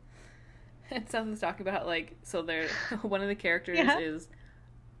 And Seth is talking about like, so there one of the characters is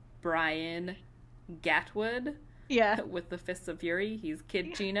Brian Gatwood. Yeah. With the Fists of Fury, he's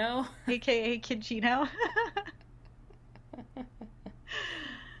Kid Chino, aka Kid Chino.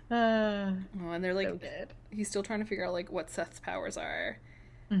 And they're like, so he's still trying to figure out like what Seth's powers are.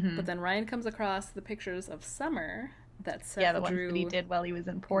 But then Ryan comes across the pictures of Summer that Seth the ones drew that he did while he was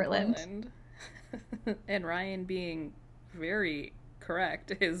in Portland. And Ryan, being very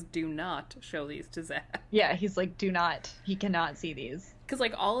correct, is do not show these to Zach. Yeah, he's like, do not. He cannot see these. Because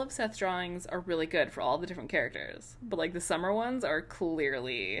like all of Seth's drawings are really good for all the different characters, but like the Summer ones are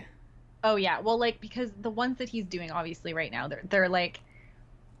clearly. Oh yeah, well like because the ones that he's doing obviously right now they're like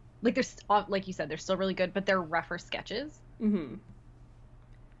they're like you said, they're still really good, but they're rougher sketches. Mm-hmm.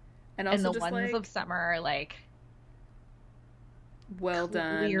 And also the just ones like, of Summer are like well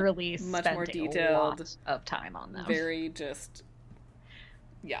done, clearly much more detailed, a lot of time on them. Very just,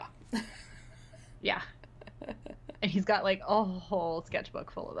 yeah, yeah. And he's got like a whole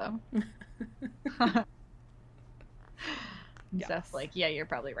sketchbook full of them. Yes. Seth's like, yeah, you're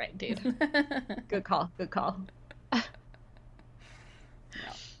probably right, dude. Good call. Good call. Yeah.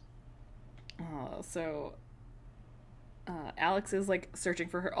 So Alex is like searching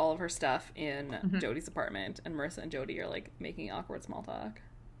for all of her stuff in Jody's apartment, and Marissa and Jody are like making awkward small talk.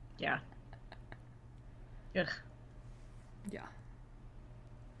 Yeah. Ugh. Yeah.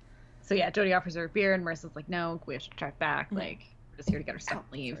 So yeah, Jody offers her a beer, and Marissa's like, no, we have to drive back. Like, we're just here to get our stuff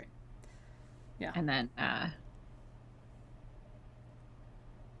and leave. Sorry. Yeah. And then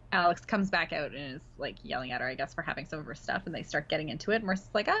Alex comes back out and is like yelling at her, I guess, for having some of her stuff, and they start getting into it. Marissa's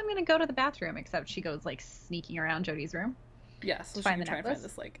like, I'm gonna go to the bathroom, except she goes like sneaking around Jody's room. Yeah, so she can try and find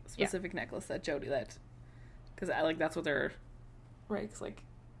this like specific necklace that Jody because I like that's what they're right, because like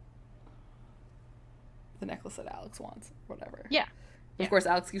the necklace that Alex wants, or whatever. Yeah. Of course,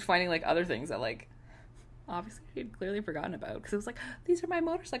 Alex keeps finding like other things that like obviously she'd clearly forgotten about, because it was like, these are my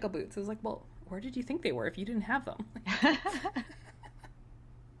motorcycle boots. It was like, well, where did you think they were if you didn't have them?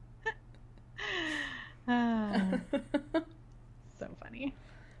 So funny.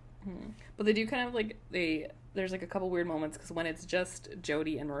 But they do kind of like there's like a couple weird moments, because when it's just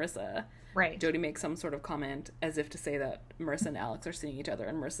Jody and Marissa, right, Jody makes some sort of comment as if to say that Marissa and Alex are seeing each other,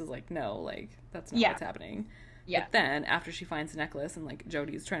 and Marissa's like, no, like that's not what's happening. Yeah. But then after she finds the necklace and like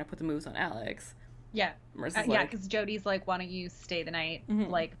Jody's trying to put the moves on Alex, Marissa's yeah, because Jody's like, why don't you stay the night?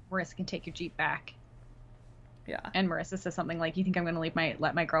 Like, Marissa can take your Jeep back. Yeah. And Marissa says something like, you think I'm going to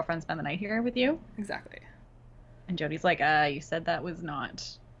let my girlfriend spend the night here with you? Exactly. And Jody's like, you said that was not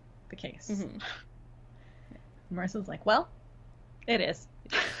the case. Marissa's like, well, it is.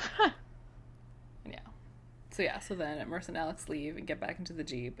 Yeah. So then Marissa and Alex leave and get back into the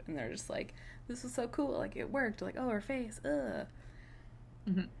Jeep, and they're just like, this was so cool. Like, it worked. Like, oh, her face. Ugh.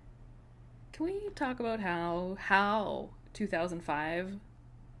 Can we talk about how 2005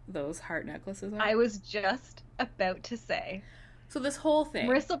 those heart necklaces are? I was just about to say. So this whole thing.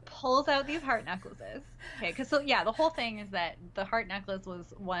 Marissa pulls out these heart necklaces. Okay, because the whole thing is that the heart necklace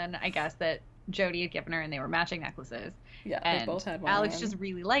was one, I guess, that Jody had given her, and they were matching necklaces. Yeah, and they both had one. Alex just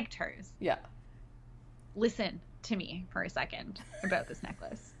really liked hers. Yeah. Listen to me for a second about this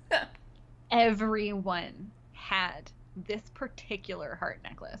necklace. Everyone had this particular heart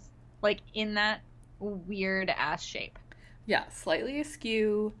necklace, like in that weird ass shape. Yeah, slightly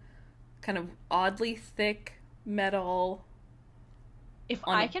askew, kind of oddly thick metal. If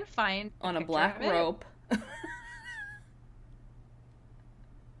I can find on a black rope.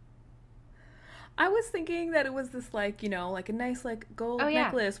 I was thinking that it was this, like, you know, like a nice, like, gold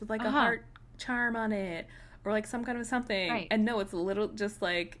necklace with, like, a heart charm on it, or, like, some kind of something. Right. And no, it's a little just,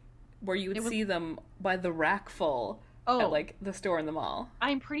 like, where you would see them by the rack full at, like, the store in the mall.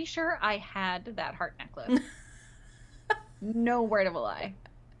 I'm pretty sure I had that heart necklace. No word of a lie.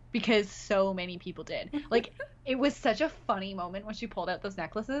 Because so many people did. Like, it was such a funny moment when she pulled out those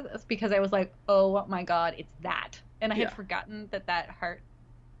necklaces. It's because I was like, oh my god, it's that. And I had forgotten that heart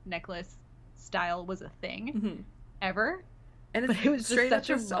necklace style was a thing ever. And it was just such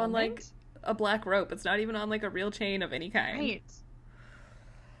a moment. On, like, a black rope. It's not even on, like, a real chain of any kind. Right.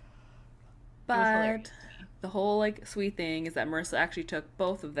 But the whole, like, sweet thing is that Marissa actually took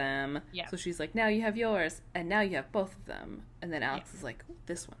both of them. Yeah. So she's like, now you have yours, and now you have both of them. And then Alex is like,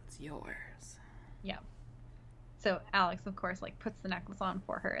 this one's yours. Yeah. So Alex, of course, like, puts the necklace on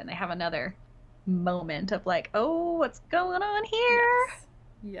for her, and they have another moment of, like, oh, what's going on here?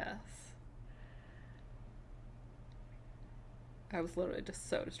 Yes. I was literally just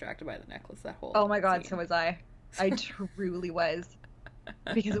so distracted by the necklace that whole Oh my god, so was I. I truly was.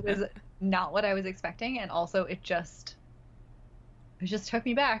 Because it was not what I was expecting, and also it just took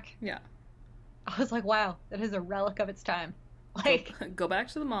me back. Yeah. I was like, wow, that is a relic of its time. Like, go back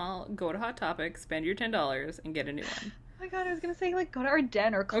to the mall, go to Hot Topic, spend your $10 and get a new one. Oh my god, I was gonna say, like, go to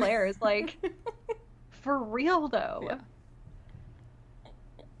Ardennes or Claire's. Like, for real though.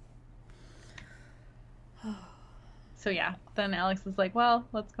 Yeah. So yeah, then Alex is like, well,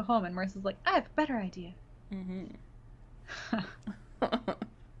 let's go home, and Marissa's like, I have a better idea.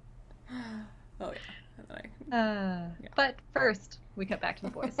 Oh yeah. But first, we cut back to the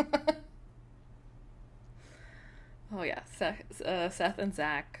boys. Oh yeah, Seth and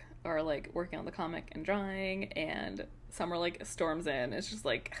Zach are, like, working on the comic and drawing, and Summer, like, storms in. It's just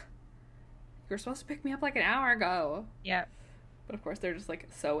like, you were supposed to pick me up like an hour ago. Yeah. But of course, they're just, like,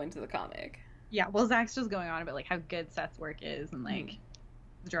 so into the comic. Yeah, well, Zach's just going on about, like, how good Seth's work is, and, like,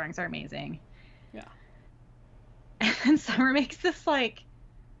 the drawings are amazing. Yeah. And Summer makes this, like,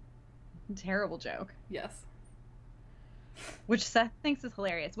 terrible joke. Yes. Which Seth thinks is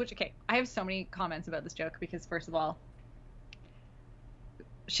hilarious. Which, okay, I have so many comments about this joke because, first of all,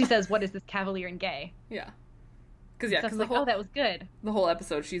 she says, what is this, cavalier and gay? Yeah. Because the whole that was good. The whole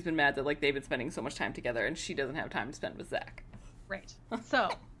episode, she's been mad that, like, they've been spending so much time together and she doesn't have time to spend with Zach. Right. So,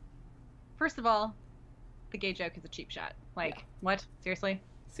 first of all, the gay joke is a cheap shot. Like, what? Seriously?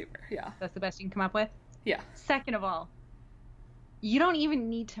 Super, yeah. That's the best you can come up with? Yeah. Second of all, you don't even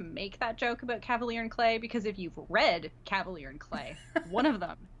need to make that joke about Cavalier and Clay, because if you've read Cavalier and Clay, one of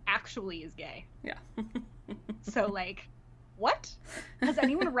them actually is gay. Yeah. So, like, what? Has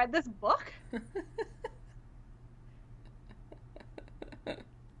anyone read this book?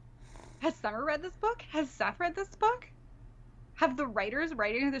 Has Summer read this book? Has Seth read this book? Have the writers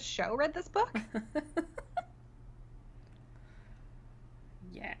writing this show read this book?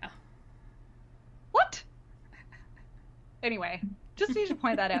 Yeah. What? Anyway, just need to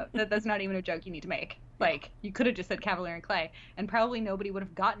point that out, that that's not even a joke you need to make. Like, you could have just said Cavalier and Clay, and probably nobody would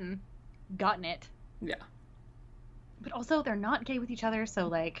have gotten it. Yeah. But also, they're not gay with each other, so,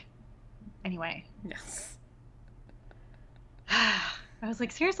 like, anyway. Yes. I was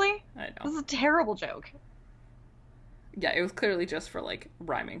like, seriously? I know. This is a terrible joke. Yeah, it was clearly just for, like,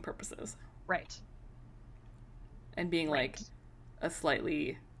 rhyming purposes. Right. And being, like, a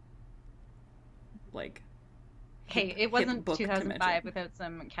slightly, like... Hey, it wasn't 2005 without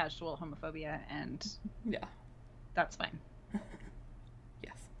some casual homophobia, and... Yeah. That's fine.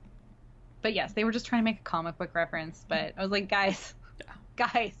 Yes. But yes, they were just trying to make a comic book reference, but I was like, guys,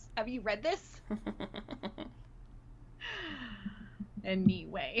 have you read this?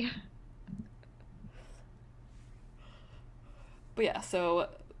 Anyway. But yeah, so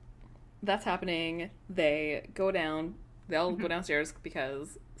that's happening. They go down. They all go downstairs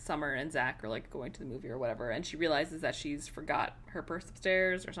because Summer and Zach are, like, going to the movie or whatever, and she realizes that she's forgot her purse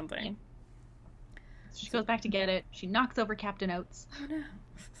upstairs or something. Yeah. So she goes back to get it. She knocks over Captain Oates. Oh no.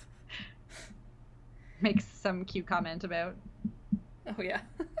 Makes some cute comment about... Oh yeah.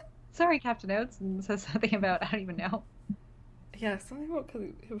 sorry, Captain Oates, and says something about, I don't even know. Yeah, something about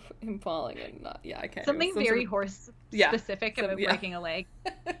him falling and not. Yeah, I can't. Something very horse specific about breaking a leg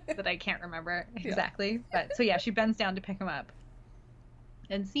that I can't remember exactly. But so she bends down to pick him up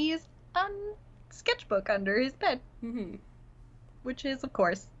and sees a sketchbook under his bed, which is, of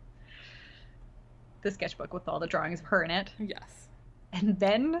course, the sketchbook with all the drawings of her in it. Yes. And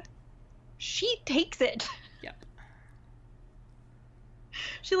then she takes it. Yep.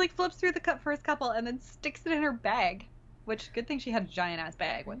 She like flips through the first couple and then sticks it in her bag. Which, good thing she had a giant-ass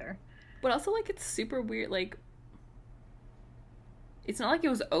bag with her. But also, like, it's super weird, like... It's not like it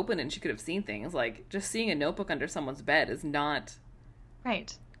was open and she could have seen things. Like, just seeing a notebook under someone's bed is not...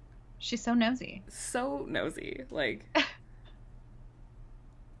 Right. She's so nosy. So nosy. Like...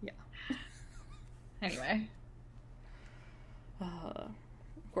 Yeah. Anyway. Of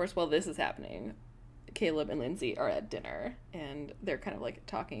course, while this is happening... Caleb and Lindsay are at dinner, and they're kind of, like,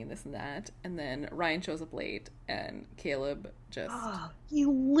 talking this and that, and then Ryan shows up late, and Caleb just... he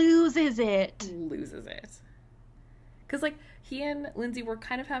loses it! Loses it. Because, like, he and Lindsay were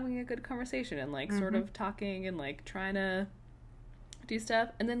kind of having a good conversation, and, like, sort of talking and, like, trying to do stuff,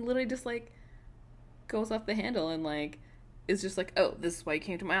 and then literally just, like, goes off the handle and, like, is just like, oh, this is why you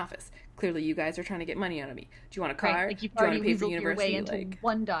came to my office. Clearly you guys are trying to get money out of me. Do you want a car? Right, like, you've already weaseled your way into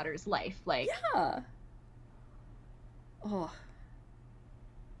one daughter's life. Like, yeah. Oh.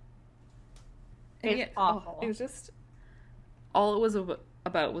 It's awful. It was just... All it was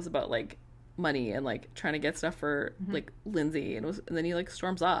about was about, like, money and, like, trying to get stuff for, like, Lindsay. And then he, like,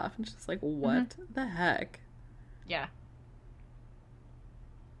 storms off. And just like, what the heck? Yeah.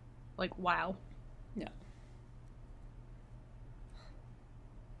 Like, wow. Yeah.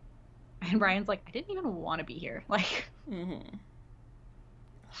 And Ryan's like, I didn't even want to be here. Like...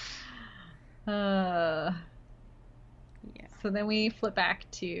 Yeah. So then we flip back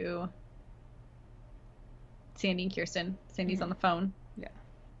to Sandy and Kirsten. Sandy's on the phone. Yeah.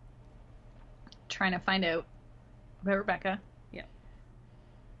 Trying to find out about Rebecca. Yeah.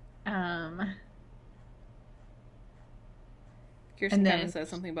 Kirsten kind of says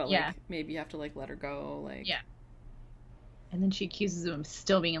something about, like, maybe you have to, like, let her go. Like... Yeah. And then she accuses him of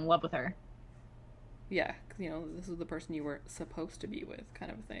still being in love with her. Yeah, because, you know, this is the person you were supposed to be with,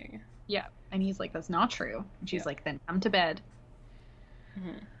 kind of a thing. Yeah, and he's like, that's not true. And she's like, then come to bed.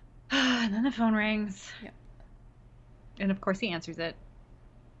 And then the phone rings. Yeah. And of course he answers it.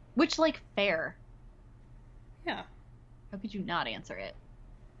 Which, like, fair. Yeah. How could you not answer it?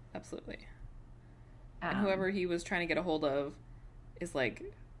 Absolutely. And whoever he was trying to get a hold of is, like,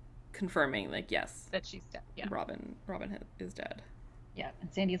 confirming, like, yes. That she's dead, yeah. Robin is dead. Yeah,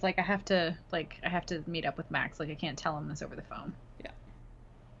 and Sandy's like, I have to meet up with Max. Like, I can't tell him this over the phone. Yeah.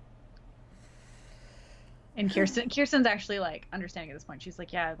 And Kirsten's actually, like, understanding at this point. She's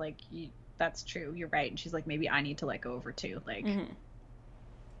like, yeah, like, that's true. You're right. And she's like, maybe I need to let go of her, too. Like...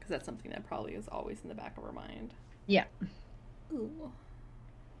 Because that's something that probably is always in the back of her mind. Yeah. Ooh.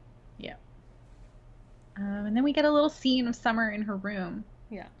 Yeah. And then we get a little scene of Summer in her room.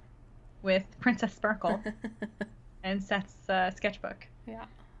 Yeah. With Princess Sparkle. And Seth's sketchbook. Yeah.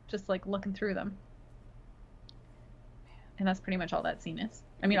 Just, like, looking through them. And that's pretty much all that scene is.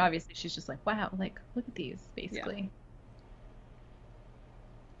 I mean, obviously, she's just like, wow, like, look at these, basically.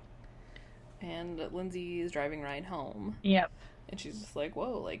 Yeah. And Lindsay's driving Ryan home. Yep. And she's just like,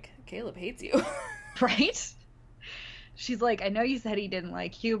 whoa, like, Caleb hates you. Right? She's like, I know you said he didn't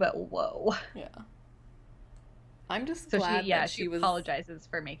like you, but whoa. Yeah. I'm just glad that she apologizes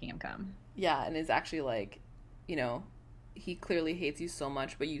for making him come. Yeah, and is actually like, you know, he clearly hates you so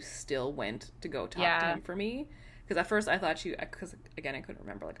much, but you still went to go talk to him for me. Because at first I thought because again, I couldn't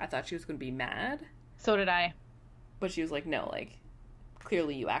remember, like, I thought she was going to be mad. So did I. But she was like, no, like,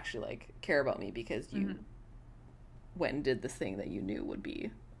 clearly you actually, like, care about me because you went and did this thing that you knew would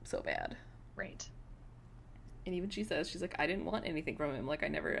be so bad. Right. And even she says, she's like, I didn't want anything from him. Like, I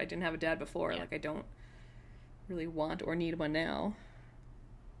didn't have a dad before. Yeah. Like, I don't really want or need one now.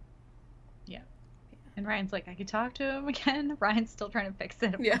 Yeah. And Ryan's like, I could talk to him again. Ryan's still trying to fix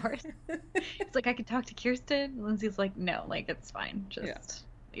it, of course. It's like, I could talk to Kirsten. Lindsay's like, no, like, it's fine. Just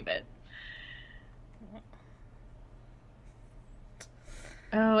leave it.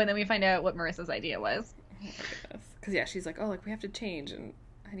 Oh, and then we find out what Marissa's idea was. Oh, my goodness. Because, she's like, oh, like, we have to change, and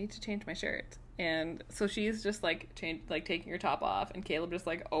I need to change my shirt. And so she's just, like, taking her top off, and Caleb just,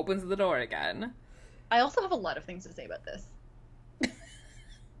 like, opens the door again. I also have a lot of things to say about this.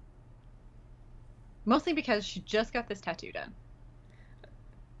 Mostly because she just got this tattoo done.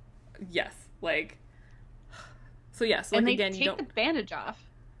 Yes, like... So, yes, and they take the bandage off.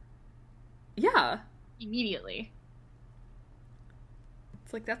 Yeah. Immediately.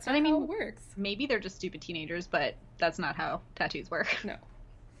 It's like, that's not how it works. Maybe they're just stupid teenagers, but that's not how tattoos work. No.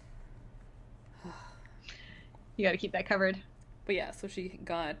 You gotta keep that covered. But yeah, so she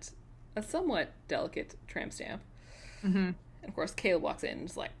got a somewhat delicate tramp stamp. Mm-hmm. And of course, Caleb walks in and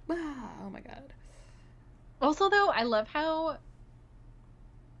is like, oh my god. Also, though, I love how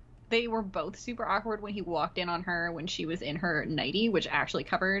they were both super awkward when he walked in on her when she was in her nightie, which actually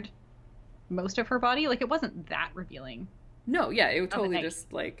covered most of her body. Like, it wasn't that revealing. No, yeah, it would totally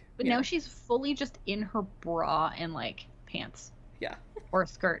just, like... But now she's fully just in her bra and, like, pants. Yeah. Or a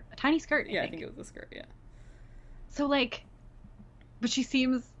skirt. A tiny skirt, I think it was a skirt, yeah. So, like... But she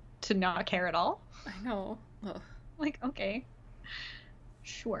seems to not care at all. I know. Ugh. Like, okay.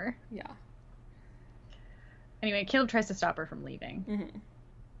 Sure. Yeah. Anyway, Caleb tries to stop her from leaving. Mm-hmm.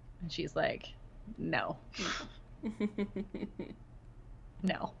 And she's like, no.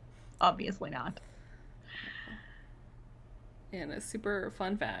 No. Obviously not. And a super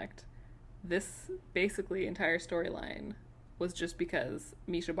fun fact, this basically entire storyline was just because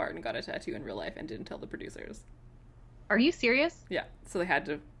Misha Barton got a tattoo in real life and didn't tell the producers. Are you serious? Yeah, so they had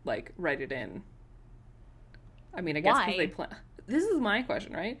to, like, write it in. I mean, I guess because they plan. This is my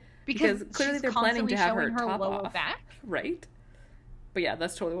question, right? Because clearly they're planning to have her top lower off, back? right? But yeah,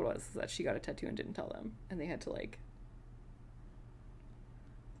 that's totally what it was. Is that she got a tattoo and didn't tell them, and they had to like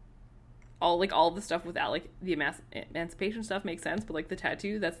all the stuff with like the emancipation stuff makes sense, but like the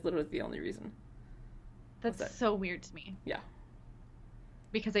tattoo, that's literally the only reason. That's so weird to me. Yeah.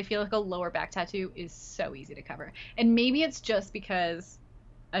 Because I feel like a lower back tattoo is so easy to cover, and maybe it's just because,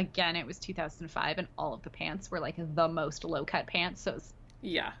 again, it was 2005 and all of the pants were like the most low cut pants, so it's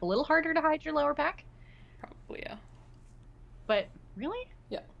a little harder to hide your lower back. Probably, yeah. But really?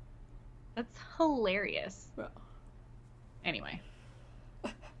 Yeah. That's hilarious. Yeah. Anyway.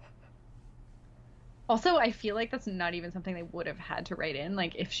 Also, I feel like that's not even something they would have had to write in.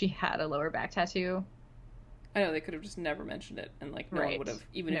 Like, if she had a lower back tattoo. I know, they could have just never mentioned it, and like no one would have,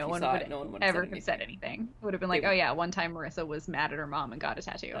 even if you saw it, no one would have ever said anything. It would have been like, oh yeah, one time Marissa was mad at her mom and got a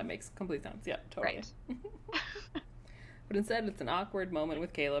tattoo. That makes complete sense. Yeah, totally. Right. But instead, it's an awkward moment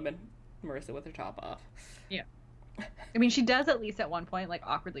with Caleb and Marissa with her top off. Yeah. I mean, she does at least at one point, like,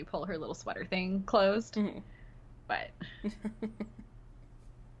 awkwardly pull her little sweater thing closed. Mm-hmm. But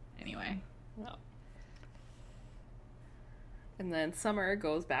anyway. Well. And then Summer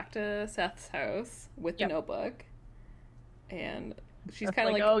goes back to Seth's house with the notebook. And she's kind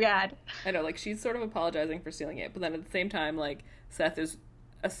of like, oh god. I know, like, she's sort of apologizing for stealing it. But then at the same time, like, Seth is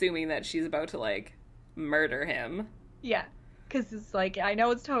assuming that she's about to, like, murder him. Yeah. Because it's like, I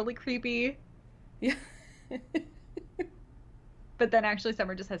know it's totally creepy. Yeah. But then actually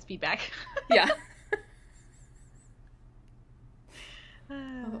Summer just has feedback. Yeah.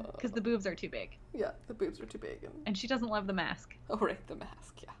 Because the boobs are too big. Yeah, the boobs are too big. And she doesn't love the mask. Oh, right, the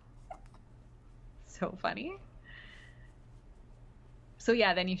mask, yeah. So funny. So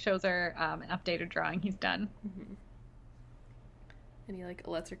yeah, then he shows her an updated drawing he's done. Mm-hmm. And he, like,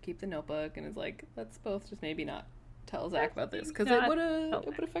 lets her keep the notebook and is like, let's both just maybe not tell Zach about this, because it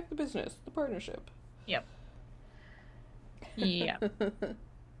would affect the business, the partnership. Yep. Yeah.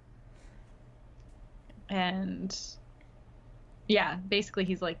 And yeah, basically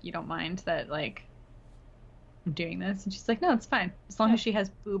he's like, you don't mind that, like, I'm doing this? And she's like, no, it's fine. As long as she has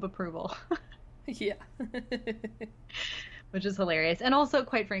boob approval. Yeah. Which is hilarious. And also,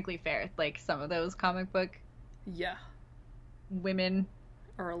 quite frankly, fair. Like, some of those comic book women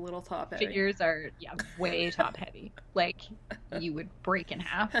are a little top heavy. Figures are, way top heavy. Like, you would break in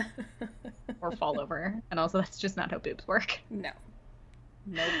half or fall over. And also, that's just not how boobs work. No.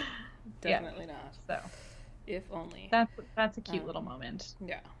 Nope. Definitely not. So, if only. That's a cute little moment.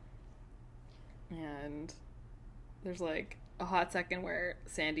 Yeah. And there's, like, a hot second where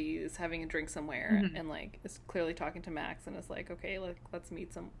Sandy is having a drink somewhere and, like, is clearly talking to Max and is like, okay, let's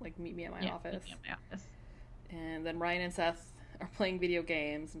meet me at my office. Meet me at my office. And then Ryan and Seth are playing video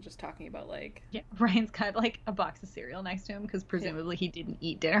games and just talking about, like... Yeah, Ryan's got, like, a box of cereal next to him because presumably he didn't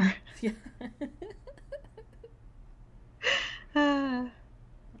eat dinner. Yeah. And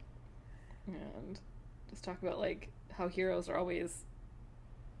just talk about, like, how heroes are always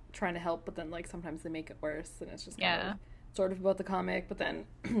trying to help, but then, like, sometimes they make it worse, and it's just kind of sort of about the comic, but then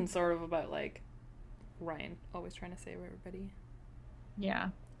sort of about, like, Ryan always trying to save everybody. Yeah.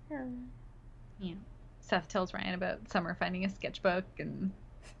 Yeah. Seth tells Ryan about Summer finding a sketchbook and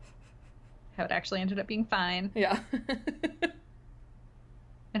how it actually ended up being fine. Yeah.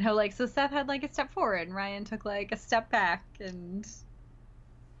 And how, like, so Seth had, like, a step forward and Ryan took, like, a step back, and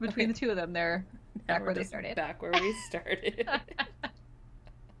between the two of them, they're back where they started. Back where we started.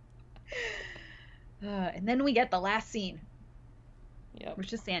 And then we get the last scene. Yep.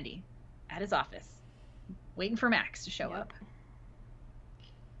 Which is Sandy at his office, waiting for Max to show up.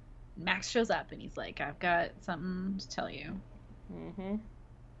 Max shows up and he's like, I've got something to tell you. Mm-hmm. And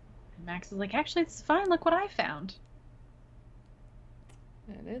Max is like, actually, it's fine. Look what I found.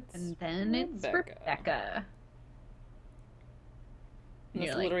 And then it's Rebecca. And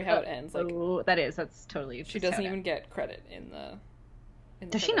that's literally how it ends. Like, that's totally. She doesn't even get credit in the.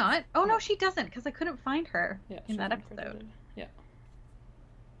 Does she not? Oh no, she doesn't, because I couldn't find her in that episode. Credited. Yeah.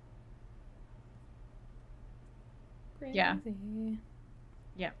 Crazy. Yeah.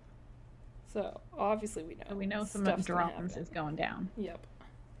 Yeah. So obviously we know. So we know some drums is going down. Yep.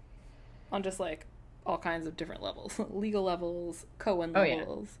 On just like all kinds of different levels, legal levels, Cohen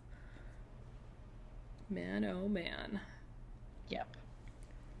levels. Yeah. Man, oh man. Yep.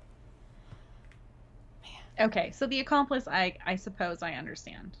 Man. Okay, so the accomplice, I suppose I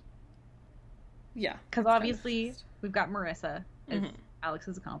understand. Yeah. Because obviously we've got Marissa as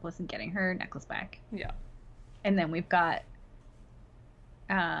Alex's accomplice in getting her necklace back. Yeah. And then we've got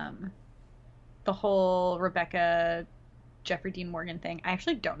the whole Rebecca Jeffrey Dean Morgan thing. I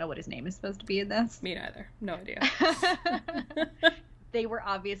actually don't know what his name is supposed to be in this. Me neither. No idea. They were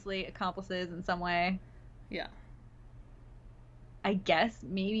obviously accomplices in some way. Yeah. I guess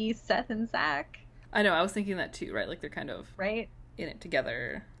maybe Seth and Zach. I know, I was thinking that too, right? Like they're kind of in it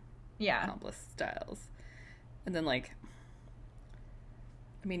together. Yeah. Accomplice styles. And then like,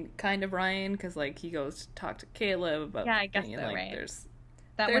 I mean, kind of Ryan, because like he goes to talk to Caleb about I guess so, like, right?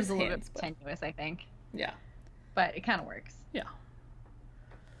 That one's a little bit tenuous, I think. Yeah. But it kind of works. Yeah.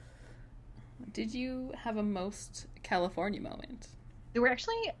 Did you have a most California moment? There were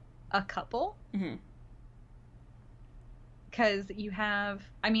actually a couple. Mm-hmm. Because you have,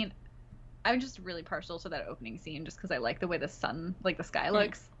 I mean, I'm just really partial to that opening scene just because I like the way the sun, like the sky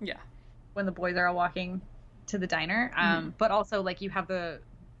looks. Yeah. When the boys are all walking to the diner. But also, like, you have the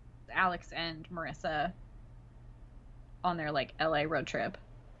Alex and Marissa on their, like, LA road trip.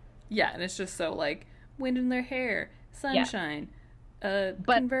 Yeah, and it's just so, like, wind in their hair, sunshine,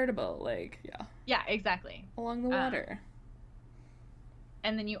 convertible, like, yeah. Yeah, exactly. Along the water.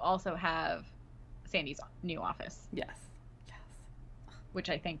 And then you also have Sandy's new office. Yes. Which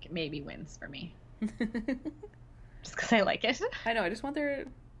I think maybe wins for me. Just because I like it. I know, I want to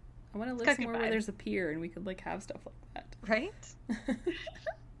live somewhere where there's a pier and we could, like, have stuff like that. Right?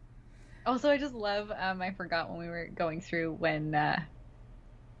 Also, I just love, I forgot when we were going through when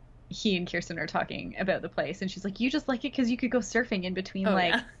he and Kirsten are talking about the place, and she's like, you just like it because you could go surfing in between,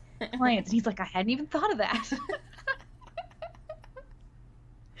 clients. And he's like, I hadn't even thought of that.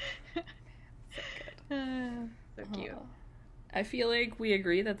 So cute. I feel like we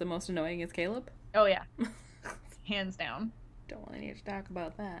agree that the most annoying is Caleb. Oh, yeah. Hands down. Don't really need to talk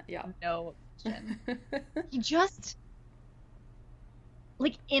about that. Yeah. No question. He just,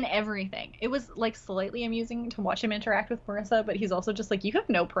 like, in everything. It was, like, slightly amusing to watch him interact with Marissa, but he's also just like, you have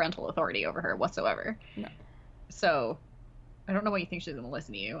no parental authority over her whatsoever. No. So, I don't know why you think she's going to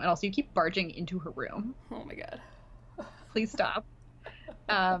listen to you. And also, you keep barging into her room. Oh, my God. Please stop.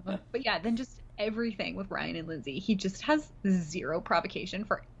 But yeah, then just everything with Ryan and Lindsay. He just has zero provocation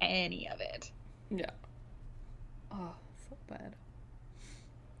for any of it. Yeah. Oh, so bad.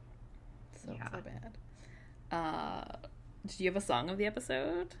 So bad. Did you have a song of the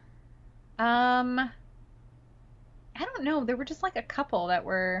episode? I don't know. There were just like a couple that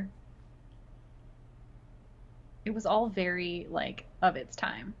were. It was all very like of its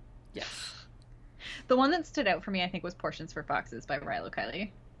time. Yes. The one that stood out for me, I think, was "Portions for Foxes" by Rilo Kiley.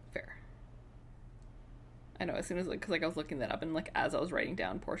 Fair. I know, as soon as, like, because, like, I was looking that up, and, like, as I was writing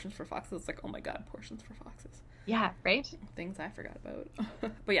down Portions for Foxes, it's like, oh my God, Portions for Foxes. Yeah, right? Things I forgot about.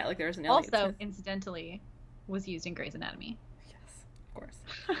 But yeah, like, there's an Elliot Smith. Incidentally, was used in Grey's Anatomy. Yes, of course.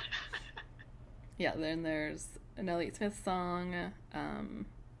 Yeah, then there's an Elliot Smith song, and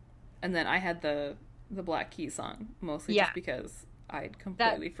then I had the Black Keys song, mostly just because I'd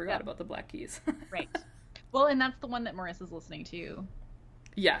completely forgot about the Black Keys. Right. Well, and that's the one that Marissa's listening to.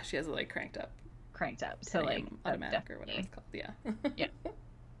 Yeah, she has it, like, cranked up. So, like, automatic or whatever it's called. Yeah. Yeah.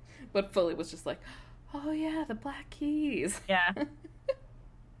 But fully was just like, oh yeah, the Black Keys. Yeah.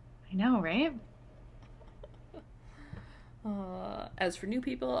 I know, right? As for new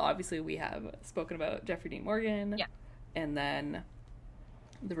people, obviously we have spoken about Jeffrey Dean Morgan. Yeah. And then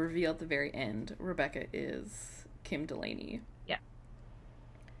the reveal at the very end, Rebecca is Kim Delaney. Yeah.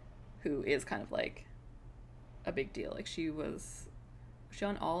 Who is kind of like a big deal. Like, was she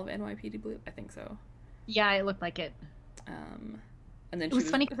on all of NYPD Blue? I think so. Yeah, it looked like it. And then it was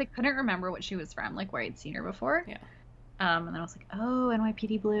funny because I couldn't remember what she was from, like where I'd seen her before. Yeah. And then I was like, oh,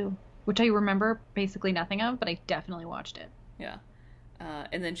 NYPD Blue, which I remember basically nothing of, but I definitely watched it. Yeah.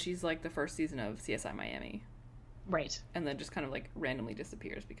 And then she's like the first season of CSI Miami. Right. And then just kind of like randomly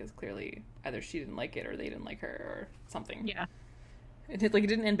disappears because clearly either she didn't like it or they didn't like her or something. Yeah. It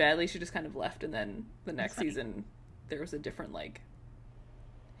didn't end badly. She just kind of left, and then the next season there was a different like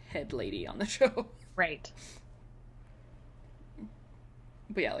head lady on the show. Right.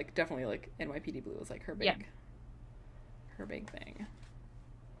 But yeah, like definitely like NYPD Blue was like her big thing.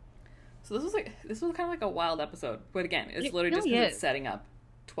 So this was kind of like a wild episode, but again, it's literally just because it's setting up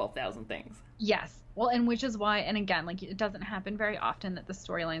 12,000 things. Yes. Well, and which is why, and again, like it doesn't happen very often that the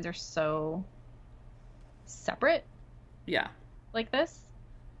storylines are so separate. Yeah. Like this.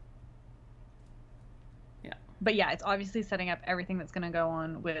 Yeah. But yeah, it's obviously setting up everything that's going to go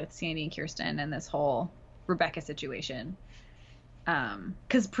on with Sandy and Kirsten and this whole Rebecca situation.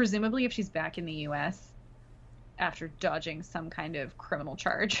 Because presumably if she's back in the U.S. after dodging some kind of criminal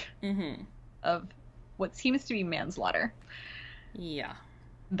charge of what seems to be manslaughter. Yeah.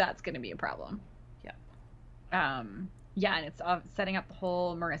 That's going to be a problem. Yeah. Yeah, and it's setting up the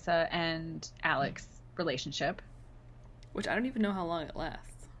whole Marissa and Alex relationship. Which I don't even know how long it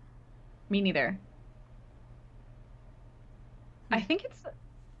lasts. Me neither. I think it's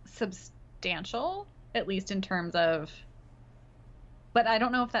substantial, at least in terms of... But I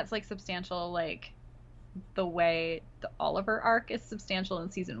don't know if that's like substantial like the way the Oliver arc is substantial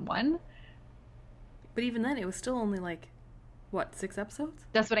in season 1. But even then, it was still only like, what, 6 episodes?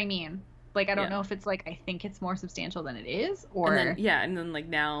 That's what I mean. Like, I don't know if it's like, I think it's more substantial than it is, or... And then like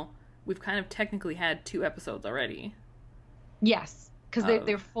now, we've kind of technically had 2 episodes already. Yes, because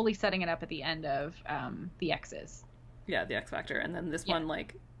they're fully setting it up at the end of the X's. Yeah, the X Factor. And then this one,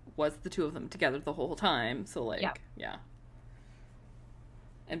 like, was the 2 of them together the whole time, so like, yeah.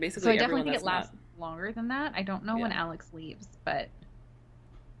 And basically, so I definitely think it lasts longer than that. I don't know when Alex leaves, but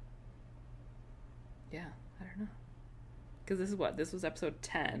yeah, I don't know. Because this was episode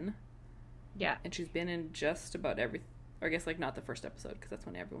 10. Yeah, and she's been in just about every, or I guess like not the first episode because that's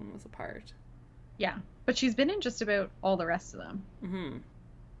when everyone was apart. Yeah, but she's been in just about all the rest of them.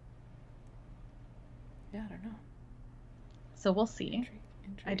 Yeah, I don't know. So we'll see.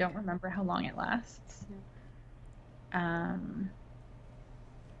 Intrigue. I don't remember how long it lasts. Yeah.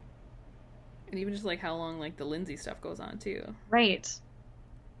 And even just like how long like the Lindsay stuff goes on too. Right.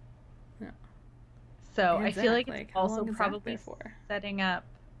 Yeah. So I feel like it's also probably setting up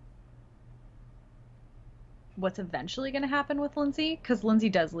what's eventually going to happen with Lindsay, because Lindsay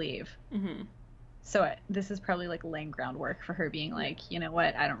does leave. So this is probably like laying groundwork for her being like, you know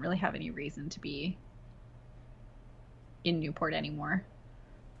what, I don't really have any reason to be in Newport anymore.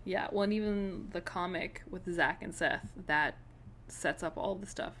 Yeah, well, and even the comic with Zach and Seth, that sets up all the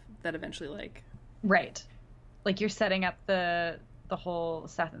stuff that eventually like... Right. Like you're setting up the whole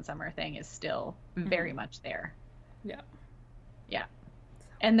Seth and Summer thing is still very much there. Yeah. Yeah.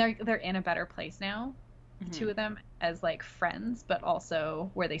 And they're in a better place now, the 2 of them, as like friends, but also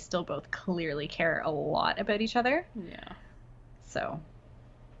where they still both clearly care a lot about each other. Yeah. So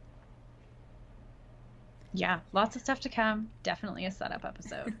yeah, lots of stuff to come. Definitely a setup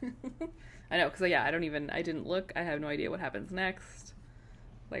episode. I know, because I didn't look. I have no idea what happens next.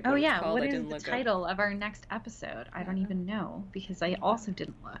 Like, what is the title of our next episode? I don't even know, because I also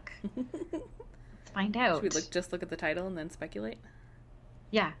didn't look. Let's find out. Should we just look at the title and then speculate?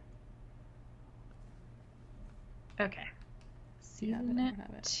 Yeah. Okay.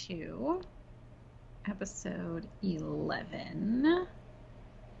 Season 2, episode 11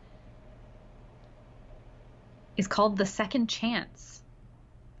 is called The Second Chance.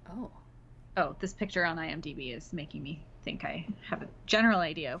 Oh, this picture on IMDb is making me think I have a general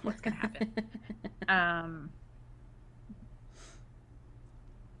idea of what's going to happen.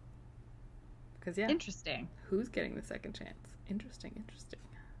 Because interesting. Who's getting the second chance? Interesting.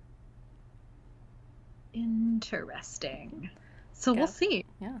 So we'll see.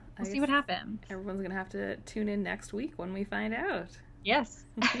 Yeah, we'll see what happens. Everyone's gonna have to tune in next week when we find out. Yes.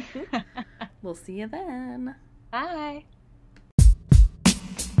 We'll see you then. Bye.